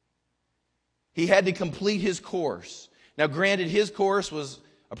 He had to complete His course. Now, granted, His course was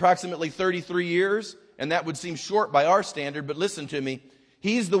approximately 33 years, and that would seem short by our standard, but listen to me.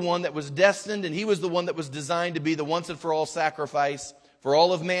 He's the one that was destined, and He was the one that was designed to be the once and for all sacrifice for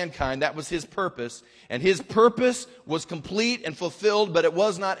all of mankind. That was His purpose. And His purpose was complete and fulfilled, but it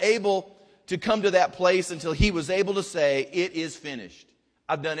was not able to come to that place until He was able to say, it is finished.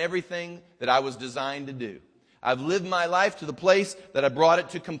 I've done everything that I was designed to do. I've lived my life to the place that I brought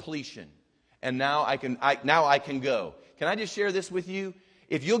it to completion. And now I can go. Can I just share this with you?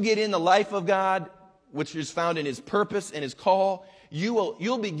 If you'll get in the life of God, which is found in His purpose and His call,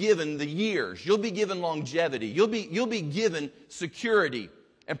 you'll be given the years. You'll be given longevity. You'll be given security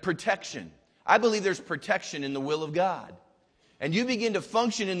and protection. I believe there's protection in the will of God. And you begin to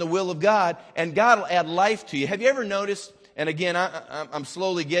function in the will of God, and God will add life to you. Have you ever noticed, and again, I'm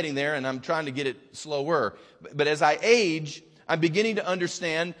slowly getting there, and I'm trying to get it slower, but as I age, I'm beginning to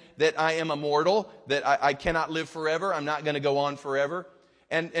understand that I am immortal, that I cannot live forever. I'm not going to go on forever.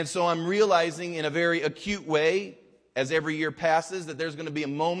 And so I'm realizing in a very acute way, as every year passes, that there's going to be a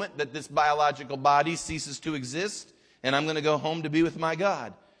moment that this biological body ceases to exist, and I'm going to go home to be with my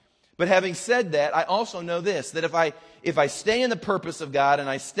God. But having said that, I also know this, that if I stay in the purpose of God and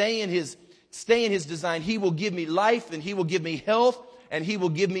I stay in His design, He will give me life and He will give me health and He will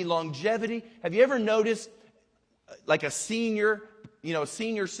give me longevity. Have you ever noticed, like a senior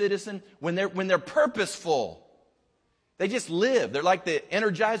citizen, when they're purposeful, they just live. They're like the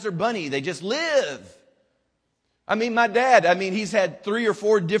Energizer Bunny. They just live. I mean, my dad, he's had 3 or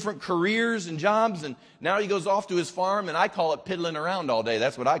 4 different careers and jobs, and now he goes off to his farm, and I call it piddling around all day.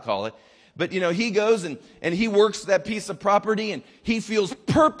 That's what I call it. But, he goes and he works that piece of property, and he feels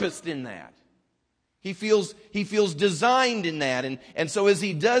purposed in that. He feels designed in that. And so as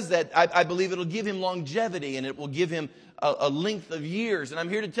he does that, I believe it'll give him longevity, and it will give him a length of years. And I'm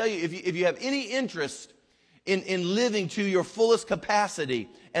here to tell you, if you have any interest in living to your fullest capacity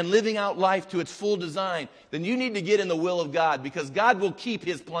and living out life to its full design, then you need to get in the will of God, because God will keep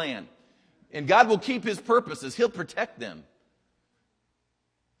His plan. And God will keep His purposes. He'll protect them.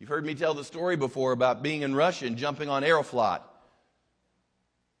 You've heard me tell the story before about being in Russia and jumping on Aeroflot.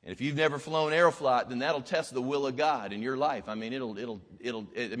 And if you've never flown Aeroflot, then that'll test the will of God in your life.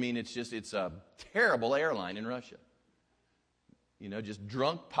 It's a terrible airline in Russia. Just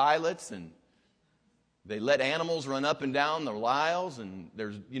drunk pilots, and they let animals run up and down the aisles. And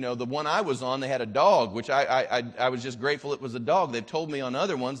there's, the one I was on, they had a dog, which I was just grateful it was a dog. They've told me on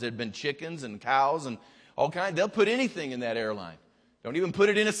other ones there'd been chickens and cows and all kinds. They'll put anything in that airline. Don't even put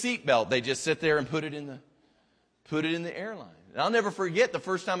it in a seatbelt. They just sit there and put it in the airline. And I'll never forget the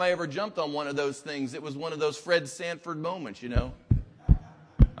first time I ever jumped on one of those things. It was one of those Fred Sanford moments,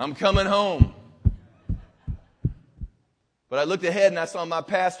 I'm coming home. But I looked ahead and I saw my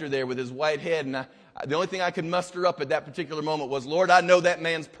pastor there with his white head, and the only thing I could muster up at that particular moment was, Lord, I know that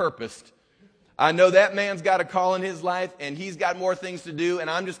man's purposed. I know that man's got a call in his life, and he's got more things to do, and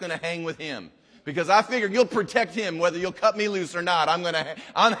I'm just going to hang with him. Because I figure you'll protect him whether you'll cut me loose or not.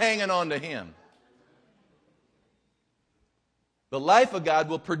 I'm hanging on to him. The life of God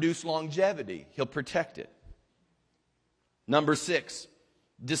will produce longevity. He'll protect it. Number 6,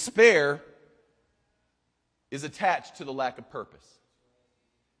 despair is attached to the lack of purpose.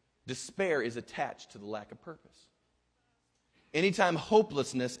 Despair is attached to the lack of purpose. Anytime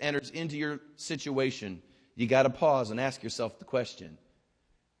hopelessness enters into your situation, you got to pause and ask yourself the question,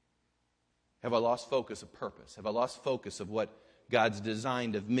 have I lost focus of purpose? Have I lost focus of what God's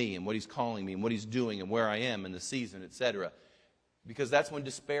designed of me and what He's calling me and what He's doing and where I am in the season, etc.? Because that's when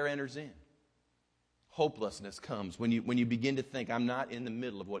despair enters in. Hopelessness comes when you begin to think, I'm not in the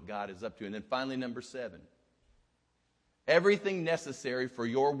middle of what God is up to. And then finally, number 7, everything necessary for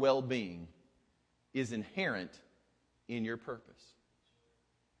your well-being is inherent in your purpose.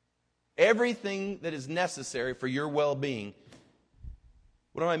 Everything that is necessary for your well-being.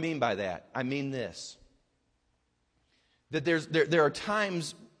 What do I mean by that? I mean this. That there are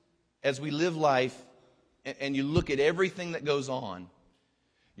times as we live life and you look at everything that goes on,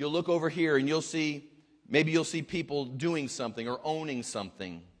 you'll look over here and you'll see people doing something or owning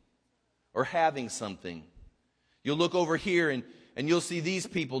something or having something. You'll look over here and you'll see these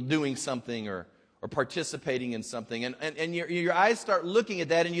people doing something or participating in something. And your eyes start looking at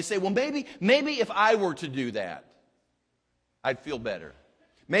that and you say, well, maybe if I were to do that, I'd feel better.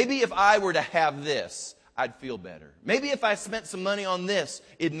 Maybe if I were to have this, I'd feel better. Maybe if I spent some money on this,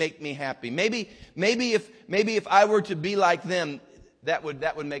 it'd make me happy. Maybe if I were to be like them, that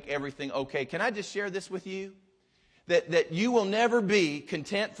would make everything okay. Can I just share this with you? That you will never be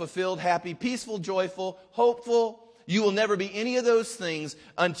content, fulfilled, happy, peaceful, joyful, hopeful. You will never be any of those things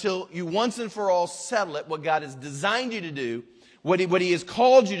until you once and for all settle it, what God has designed you to do, what He has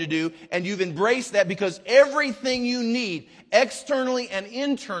called you to do, and you've embraced that, because everything you need, externally and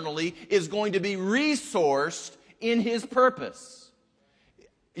internally, is going to be resourced in His purpose.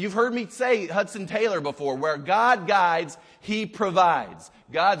 You've heard me say Hudson Taylor before, where God guides, He provides.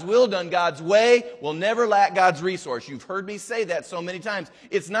 God's will done God's way will never lack God's resource. You've heard me say that so many times.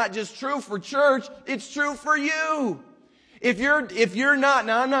 It's not just true for church, it's true for you. If you're not,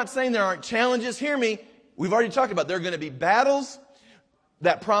 now I'm not saying there aren't challenges, hear me. We've already talked about there are going to be battles.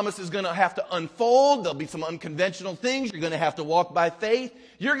 That promise is going to have to unfold. There'll be some unconventional things. You're going to have to walk by faith.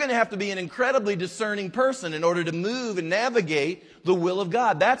 You're going to have to be an incredibly discerning person in order to move and navigate the will of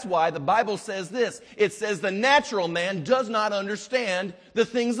God. That's why the Bible says this. It says the natural man does not understand the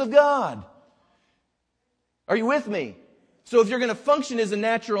things of God. Are you with me? So if you're going to function as a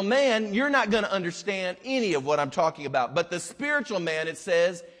natural man, you're not going to understand any of what I'm talking about. But the spiritual man, it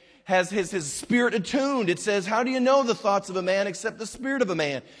says, has his spirit attuned. It says, how do you know the thoughts of a man except the spirit of a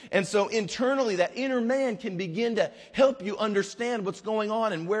man? And so internally, that inner man can begin to help you understand what's going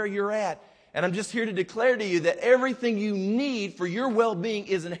on and where you're at. And I'm just here to declare to you that everything you need for your well-being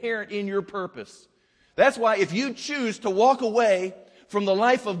is inherent in your purpose. That's why if you choose to walk away from the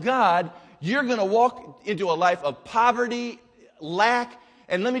life of God, you're going to walk into a life of poverty, lack.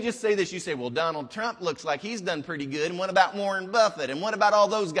 And let me just say this. You say, well, Donald Trump looks like he's done pretty good. And what about Warren Buffett? And what about all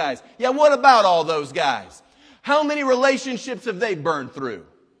those guys? Yeah, what about all those guys? How many relationships have they burned through?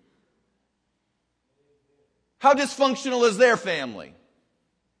 How dysfunctional is their family?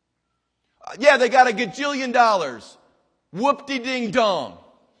 Yeah, they got a gajillion dollars. Whoop-de-ding-dong.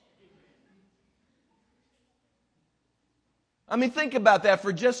 I mean, think about that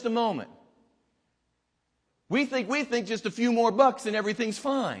for just a moment. We think just a few more bucks and everything's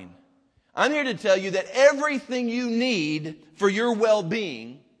fine. I'm here to tell you that everything you need for your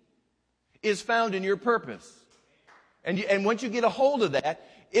well-being is found in your purpose. And once you get a hold of that,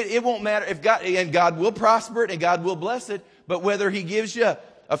 it won't matter if God, and God will prosper it and God will bless it, but whether He gives you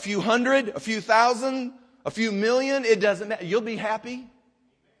a few hundred, a few thousand, a few million, it doesn't matter. You'll be happy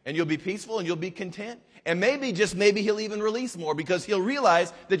and you'll be peaceful and you'll be content. And maybe, just maybe, He'll even release more because He'll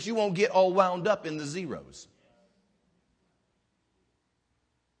realize that you won't get all wound up in the zeros.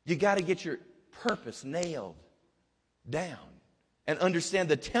 You got to get your purpose nailed down and understand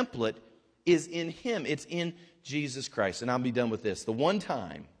the template is in Him. It's in Jesus Christ. And I'll be done with this. The one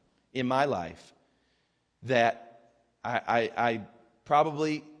time in my life that I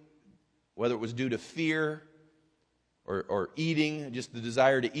probably, whether it was due to fear or eating, just the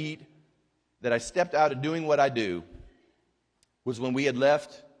desire to eat, that I stepped out of doing what I do was when we had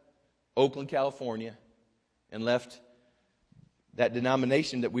left Oakland, California, and left that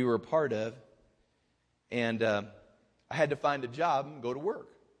denomination that we were a part of, and I had to find a job and go to work.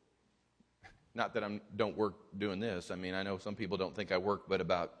 Not that I don't work doing this. I mean, I know some people don't think I work but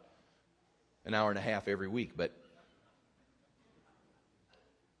about an hour and a half every week, but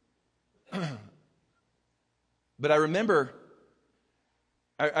I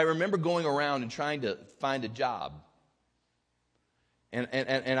remember going around and trying to find a job.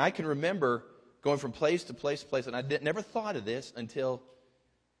 And I can remember going from place to place to place, and I never thought of this until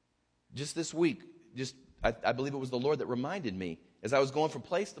just this week. I believe it was the Lord that reminded me. As I was going from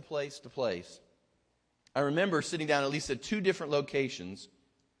place to place to place, I remember sitting down at least at 2 different locations.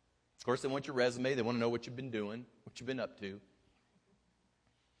 Of course, they want your resume. They want to know what you've been doing, what you've been up to. Of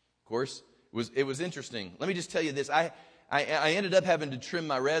course, it was interesting. Let me just tell you this. I ended up having to trim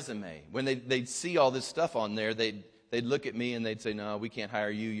my resume. When they'd see all this stuff on there, they'd look at me and they'd say, "No, we can't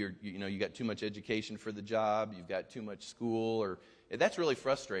hire you. You got too much education for the job. You've got too much school." Or that's really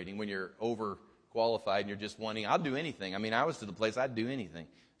frustrating when you're overqualified and you're just wanting. I'll do anything. I mean, I was to the place I'd do anything.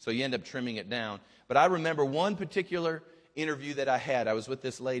 So you end up trimming it down. But I remember one particular interview that I had. I was with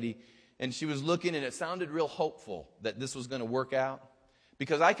this lady, and she was looking, and it sounded real hopeful that this was going to work out.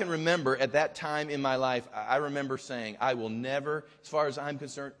 Because I can remember at that time in my life, I remember saying, I will never, as far as I'm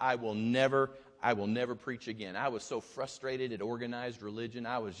concerned, I will never preach again. I was so frustrated at organized religion.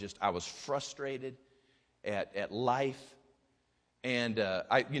 I was frustrated at life. And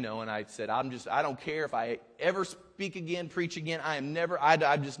I said, I don't care if I ever speak again, preach again.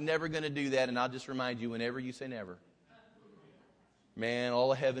 I'm just never going to do that. And I'll just remind you, whenever you say never, man,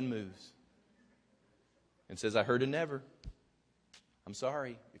 all of heaven moves and says, I heard a never. I'm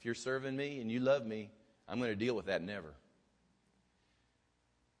sorry. If you're serving me and you love me, I'm going to deal with that never.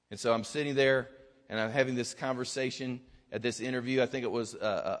 And so I'm sitting there and I'm having this conversation at this interview. I think it was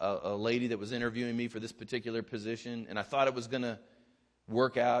a lady that was interviewing me for this particular position, and I thought it was going to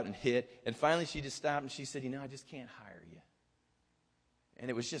work out and hit. And finally she just stopped and she said, I just can't hire you. And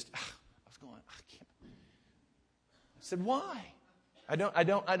it was just, I was going, I can't. I said, why? I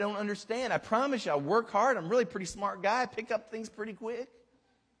don't understand. I promise you, I work hard. I'm a really pretty smart guy. I pick up things pretty quick.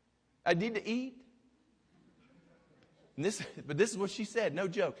 I need to eat. But this is what she said. No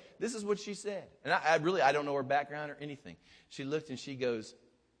joke. This is what she said. And I don't know her background or anything. She looked and she goes,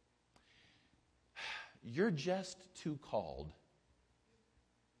 you're just too called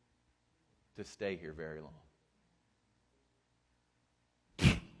to stay here very long.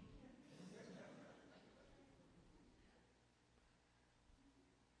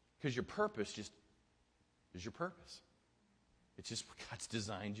 Because your purpose just is your purpose. It's just what God's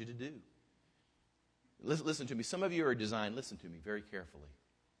designed you to do. Listen to me. Some of you are designed, listen to me very carefully.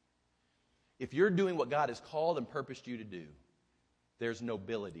 If you're doing what God has called and purposed you to do, there's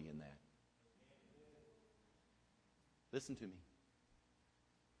nobility in that. Listen to me.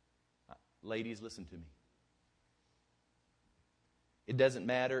 Ladies, listen to me. It doesn't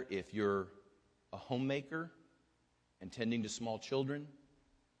matter if you're a homemaker and tending to small children,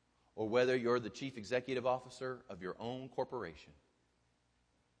 or whether you're the chief executive officer of your own corporation.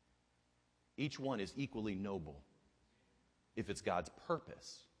 Each one is equally noble if it's God's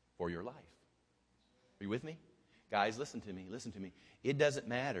purpose for your life. Are you with me? Guys, listen to me. Listen to me. It doesn't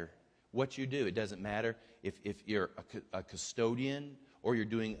matter what you do. It doesn't matter if you're a custodian, or you're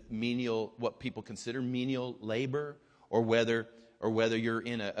doing menial, what people consider menial labor, or whether you're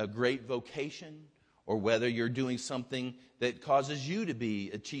in a great vocation, or whether you're doing something that causes you to be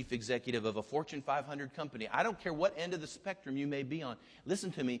a chief executive of a Fortune 500 company. I don't care what end of the spectrum you may be on.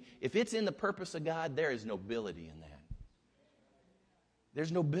 Listen to me. If it's in the purpose of God, there is nobility in that.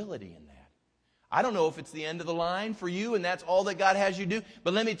 There's nobility in that. I don't know if it's the end of the line for you and that's all that God has you do,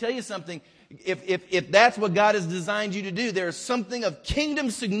 but let me tell you something. If that's what God has designed you to do, there's something of kingdom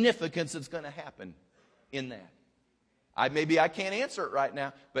significance that's going to happen in that. Maybe I can't answer it right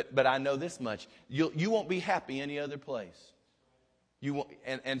now, but I know this much. You won't be happy any other place. You won't,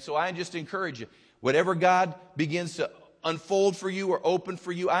 and so I just encourage you, whatever God begins to unfold for you or open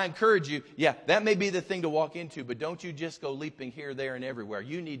for you, I encourage you, yeah, that may be the thing to walk into, but don't you just go leaping here, there, and everywhere.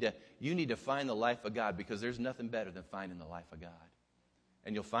 You need to find the life of God, because there's nothing better than finding the life of God.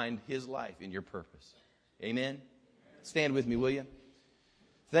 And you'll find His life in your purpose. Amen? Stand with me, will you?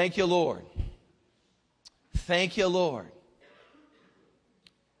 Thank you, Lord. Thank you, Lord.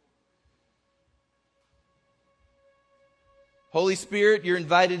 Holy Spirit, you're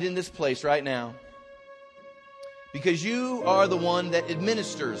invited in this place right now, because you are the one that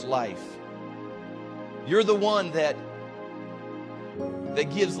administers life. You're the one that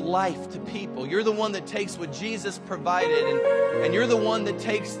gives life to people. You're the one that takes what Jesus provided, and you're the one that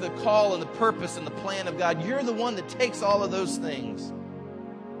takes the call and the purpose and the plan of God. You're the one that takes all of those things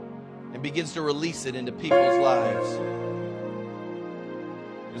and begins to release it into people's lives.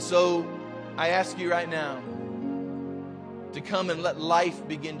 And so I ask you right now to come and let life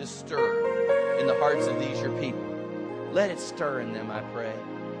begin to stir in the hearts of these your people. Let it stir in them, I pray.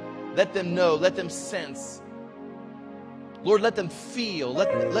 Let them know, let them sense. Lord, let them feel, let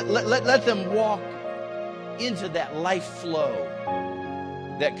them walk into that life flow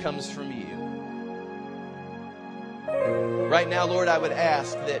that comes from you. Right now, Lord, I would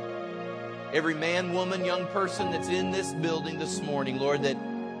ask that every man, woman, young person that's in this building this morning, Lord, that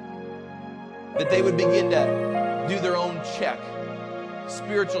they would begin to do their own check,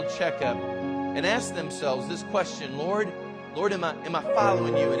 spiritual checkup, and ask themselves this question: Lord, am I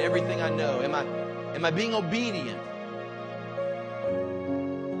following you in everything I know? Am I being obedient?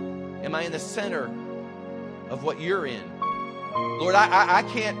 Am I in the center of what you're in? Lord, I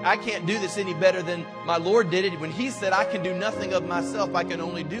can't do this any better than my Lord did it. When He said, I can do nothing of myself, I can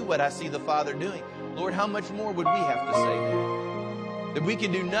only do what I see the Father doing. Lord, how much more would we have to say then? That we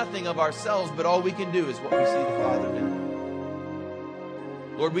can do nothing of ourselves, but all we can do is what we see the Father do.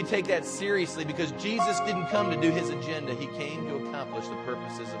 Lord, we take that seriously, because Jesus didn't come to do His agenda. He came to accomplish the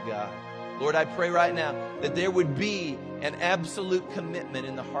purposes of God. Lord, I pray right now that there would be an absolute commitment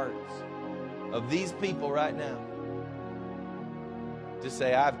in the hearts of these people right now to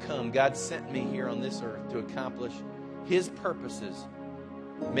say, I've come. God sent me here on this earth to accomplish His purposes,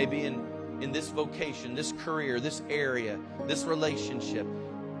 maybe in this vocation, this career, this area, this relationship.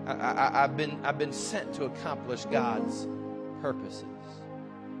 I've been sent to accomplish God's purposes.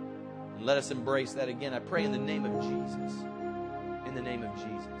 And let us embrace that again. I pray in the name of Jesus. In the name of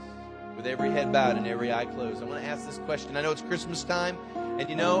Jesus. With every head bowed and every eye closed, I want to ask this question. I know it's Christmas time, and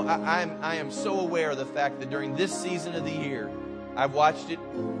you know, I am so aware of the fact that during this season of the year, I've watched it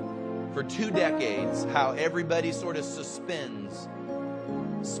for 2 decades, how everybody sort of suspends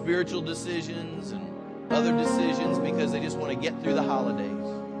spiritual decisions and other decisions because they just want to get through the holidays.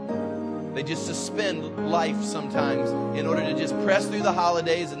 They just suspend life sometimes in order to just press through the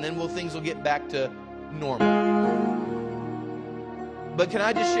holidays, and then things will get back to normal. But can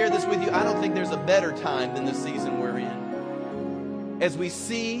I just share this with you? I don't think there's a better time than the season we're in. As we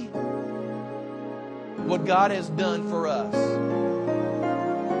see what God has done for us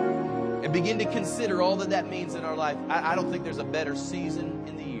and begin to consider all that means in our life, I don't think there's a better season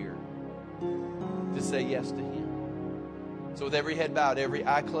in the year to say yes to Him. So with every head bowed, every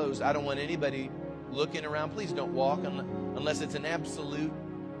eye closed, I don't want anybody looking around. Please don't walk unless it's an absolute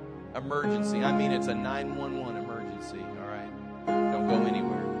emergency. I mean, it's a 911 emergency, all right? Don't go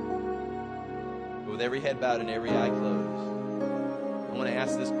anywhere. But with every head bowed and every eye closed, I want to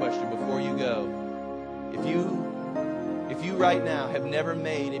ask this question before you go. If you right now have never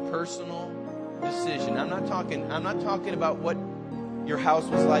made a personal decision, I'm not talking about what your house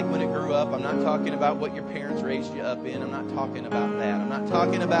was like when it grew up. I'm not talking about what your parents raised you up in. I'm not talking about that. I'm not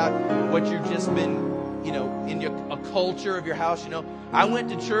talking about what you've just been, in a culture of your house. I went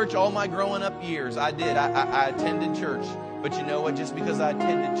to church all my growing up years. I did. I attended church. But you know what? Just because I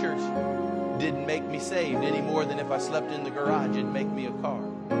attended church didn't make me saved any more than if I slept in the garage, it'd make me a car.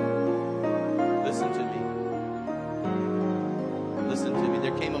 Listen to me. Listen to me.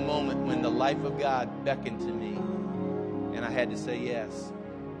 There came a moment when the life of God beckoned to me, and I had to say yes.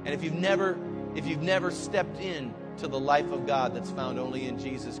 And if you've never stepped in to the life of God that's found only in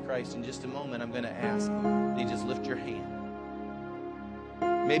Jesus Christ, in just a moment I'm going to ask that you just lift your hand.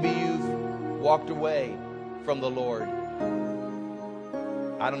 Maybe you've walked away from the Lord.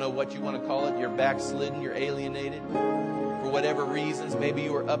 I don't know what you want to call it. You're backslidden, you're alienated. For whatever reasons, maybe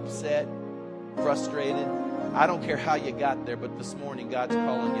you were upset, frustrated. I don't care how you got there, but this morning God's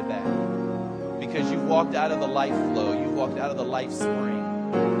calling you back. Because you walked out of the life flow. You walked out of the life spring.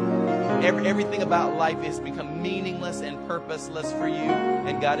 Everything about life has become meaningless and purposeless for you.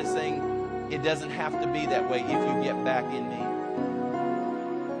 And God is saying, it doesn't have to be that way if you get back in me.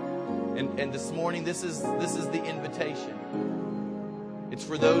 And this morning, this is the invitation. It's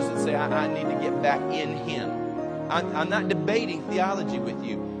for those that say, I need to get back in Him. I'm not debating theology with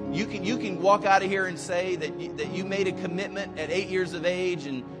you. You can walk out of here and say that you made a commitment at 8 years of age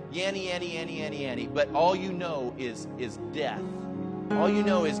and yanny. But all you know is death. All you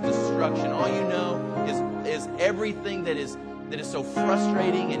know is destruction. All you know is everything that is so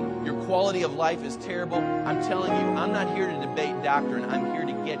frustrating, and your quality of life is terrible. I'm telling you, I'm not here to debate doctrine. I'm here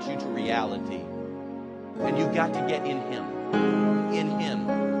to get you to reality. And you've got to get in Him. In Him.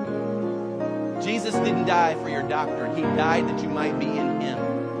 Jesus didn't die for your doctrine. He died that you might be in Him.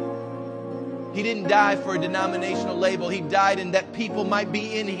 He didn't die for a denominational label. He died in that people might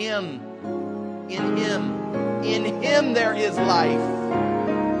be in Him. In Him. In Him there is life.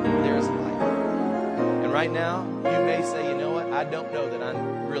 There is life. And right now, you may say, you know what? I don't know that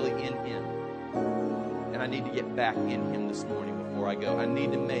I'm really in Him. And I need to get back in Him this morning before I go. I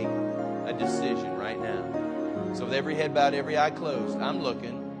need to make a decision right now. So with every head bowed, every eye closed, I'm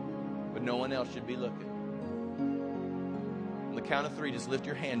looking, but no one else should be looking. On the count of three, just lift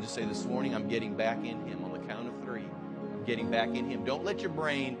your hand. Just say, this morning, I'm getting back in Him. On the count of three, I'm getting back in Him. Don't let your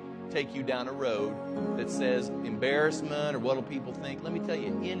brain take you down a road that says embarrassment or what will people think. Let me tell you,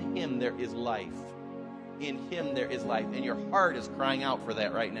 in Him there is life. In Him there is life. And your heart is crying out for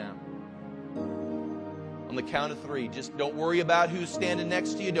that right now. On the count of three, just don't worry about who's standing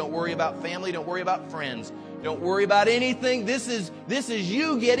next to you. Don't worry about family. Don't worry about friends. Don't worry about anything. This is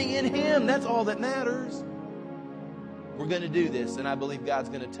you getting in Him. That's all that matters. We're going to do this, and I believe God's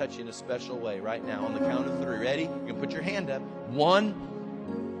going to touch you in a special way right now. On the count of three. Ready? You can put your hand up.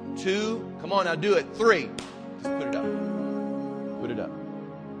 1, 2. Come on now, do it. 3. Just put it up. Put it up.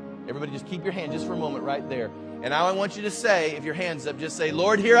 Everybody just keep your hand just for a moment right there. And now I want you to say, if your hand's up, just say,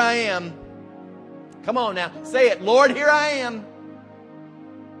 Lord, here I am. Come on now. Say it. Lord, here I am.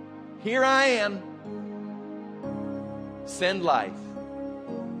 Here I am. Send life.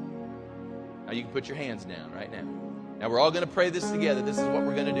 Now you can put your hands down right now. Now we're all going to pray this together. This is what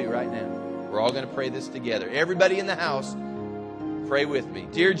we're going to do right now. We're all going to pray this together. Everybody in the house, pray with me.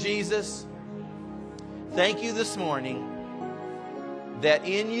 Dear Jesus, thank you this morning that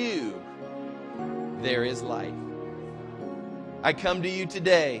in you there is life. I come to you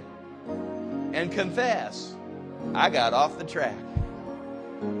today and confess I got off the track,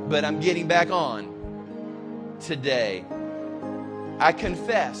 but I'm getting back on today. I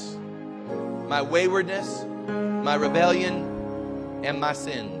confess my waywardness, my rebellion, and my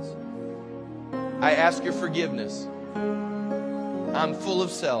sins. I ask your forgiveness. I'm full of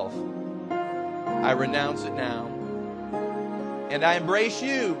self. I renounce it now. And I embrace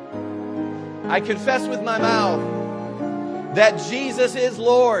you. I confess with my mouth that Jesus is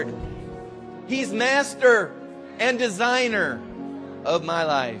Lord. He's master and designer of my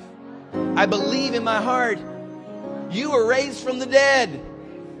life. I believe in my heart you were raised from the dead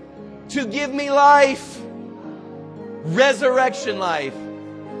to give me life, resurrection life.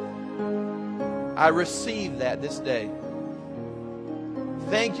 I receive that this day.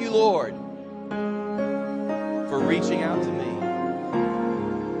 Thank you, Lord, for reaching out to me.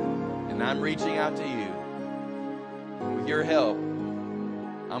 And I'm reaching out to you. With your help,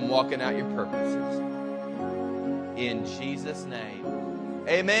 I'm walking out your purposes. In Jesus' name.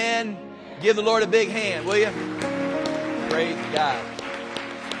 Amen. Give the Lord a big hand, will you? Praise God.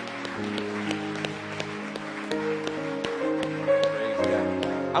 Praise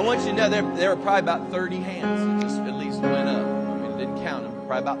God. I want you to know there were probably about 30 hands that just at least went up. I mean, didn't count them.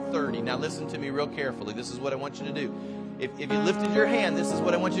 Probably about 30. Now listen to me real carefully. This is what I want you to do. if you lifted your hand, this is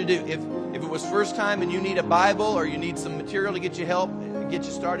what I want you to do. If it was first time and you need a Bible or you need some material to get you help, get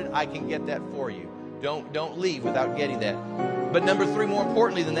you started, I can get that for you. Don't leave without getting that. But number 3, more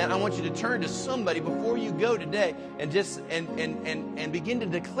importantly than that, I want you to turn to somebody before you go today and just and begin to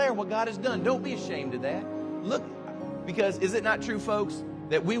declare what God has done. Don't be ashamed of that. Look, because is it not true, folks,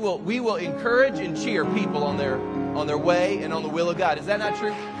 that we will encourage and cheer people on their way and on the will of God? Is that not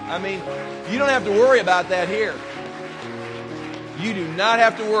true? I mean, you don't have to worry about that here. You do not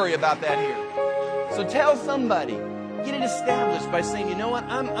have to worry about that here. So tell somebody, get it established by saying, you know what,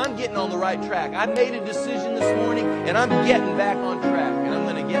 I'm getting on the right track. I made a decision this morning, and I'm getting back on track. And I'm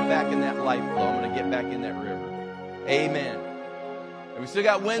going to get back in that life flow. I'm going to get back in that river. Amen. And we still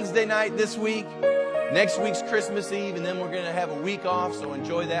got Wednesday night this week. Next week's Christmas Eve, and then we're going to have a week off, so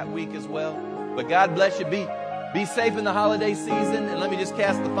enjoy that week as well. But God bless you. Be safe in the holiday season, and let me just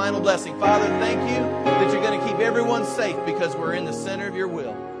cast the final blessing. Father, thank you that you're going to keep everyone safe because we're in the center of your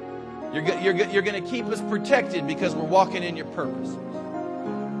will. You're going to keep us protected because we're walking in your purpose.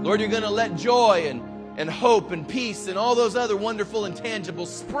 Lord, you're going to let joy and hope and peace and all those other wonderful intangibles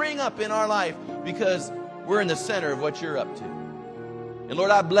spring up in our life because we're in the center of what you're up to. And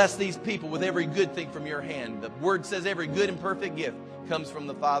Lord, I bless these people with every good thing from your hand. The word says every good and perfect gift comes from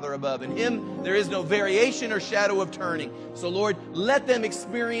the Father above. In him there is no variation or shadow of turning. So Lord, let them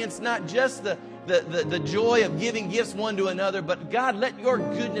experience not just the joy of giving gifts one to another, but God, let your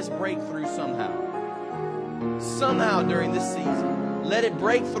goodness break through somehow. Somehow during this season. Let it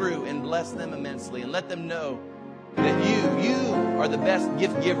break through and bless them immensely. And let them know that you are the best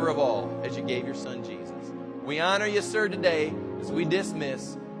gift giver of all as you gave your son Jesus. We honor you, sir, today as we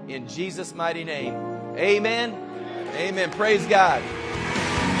dismiss in Jesus' mighty name. Amen. Amen. Praise God.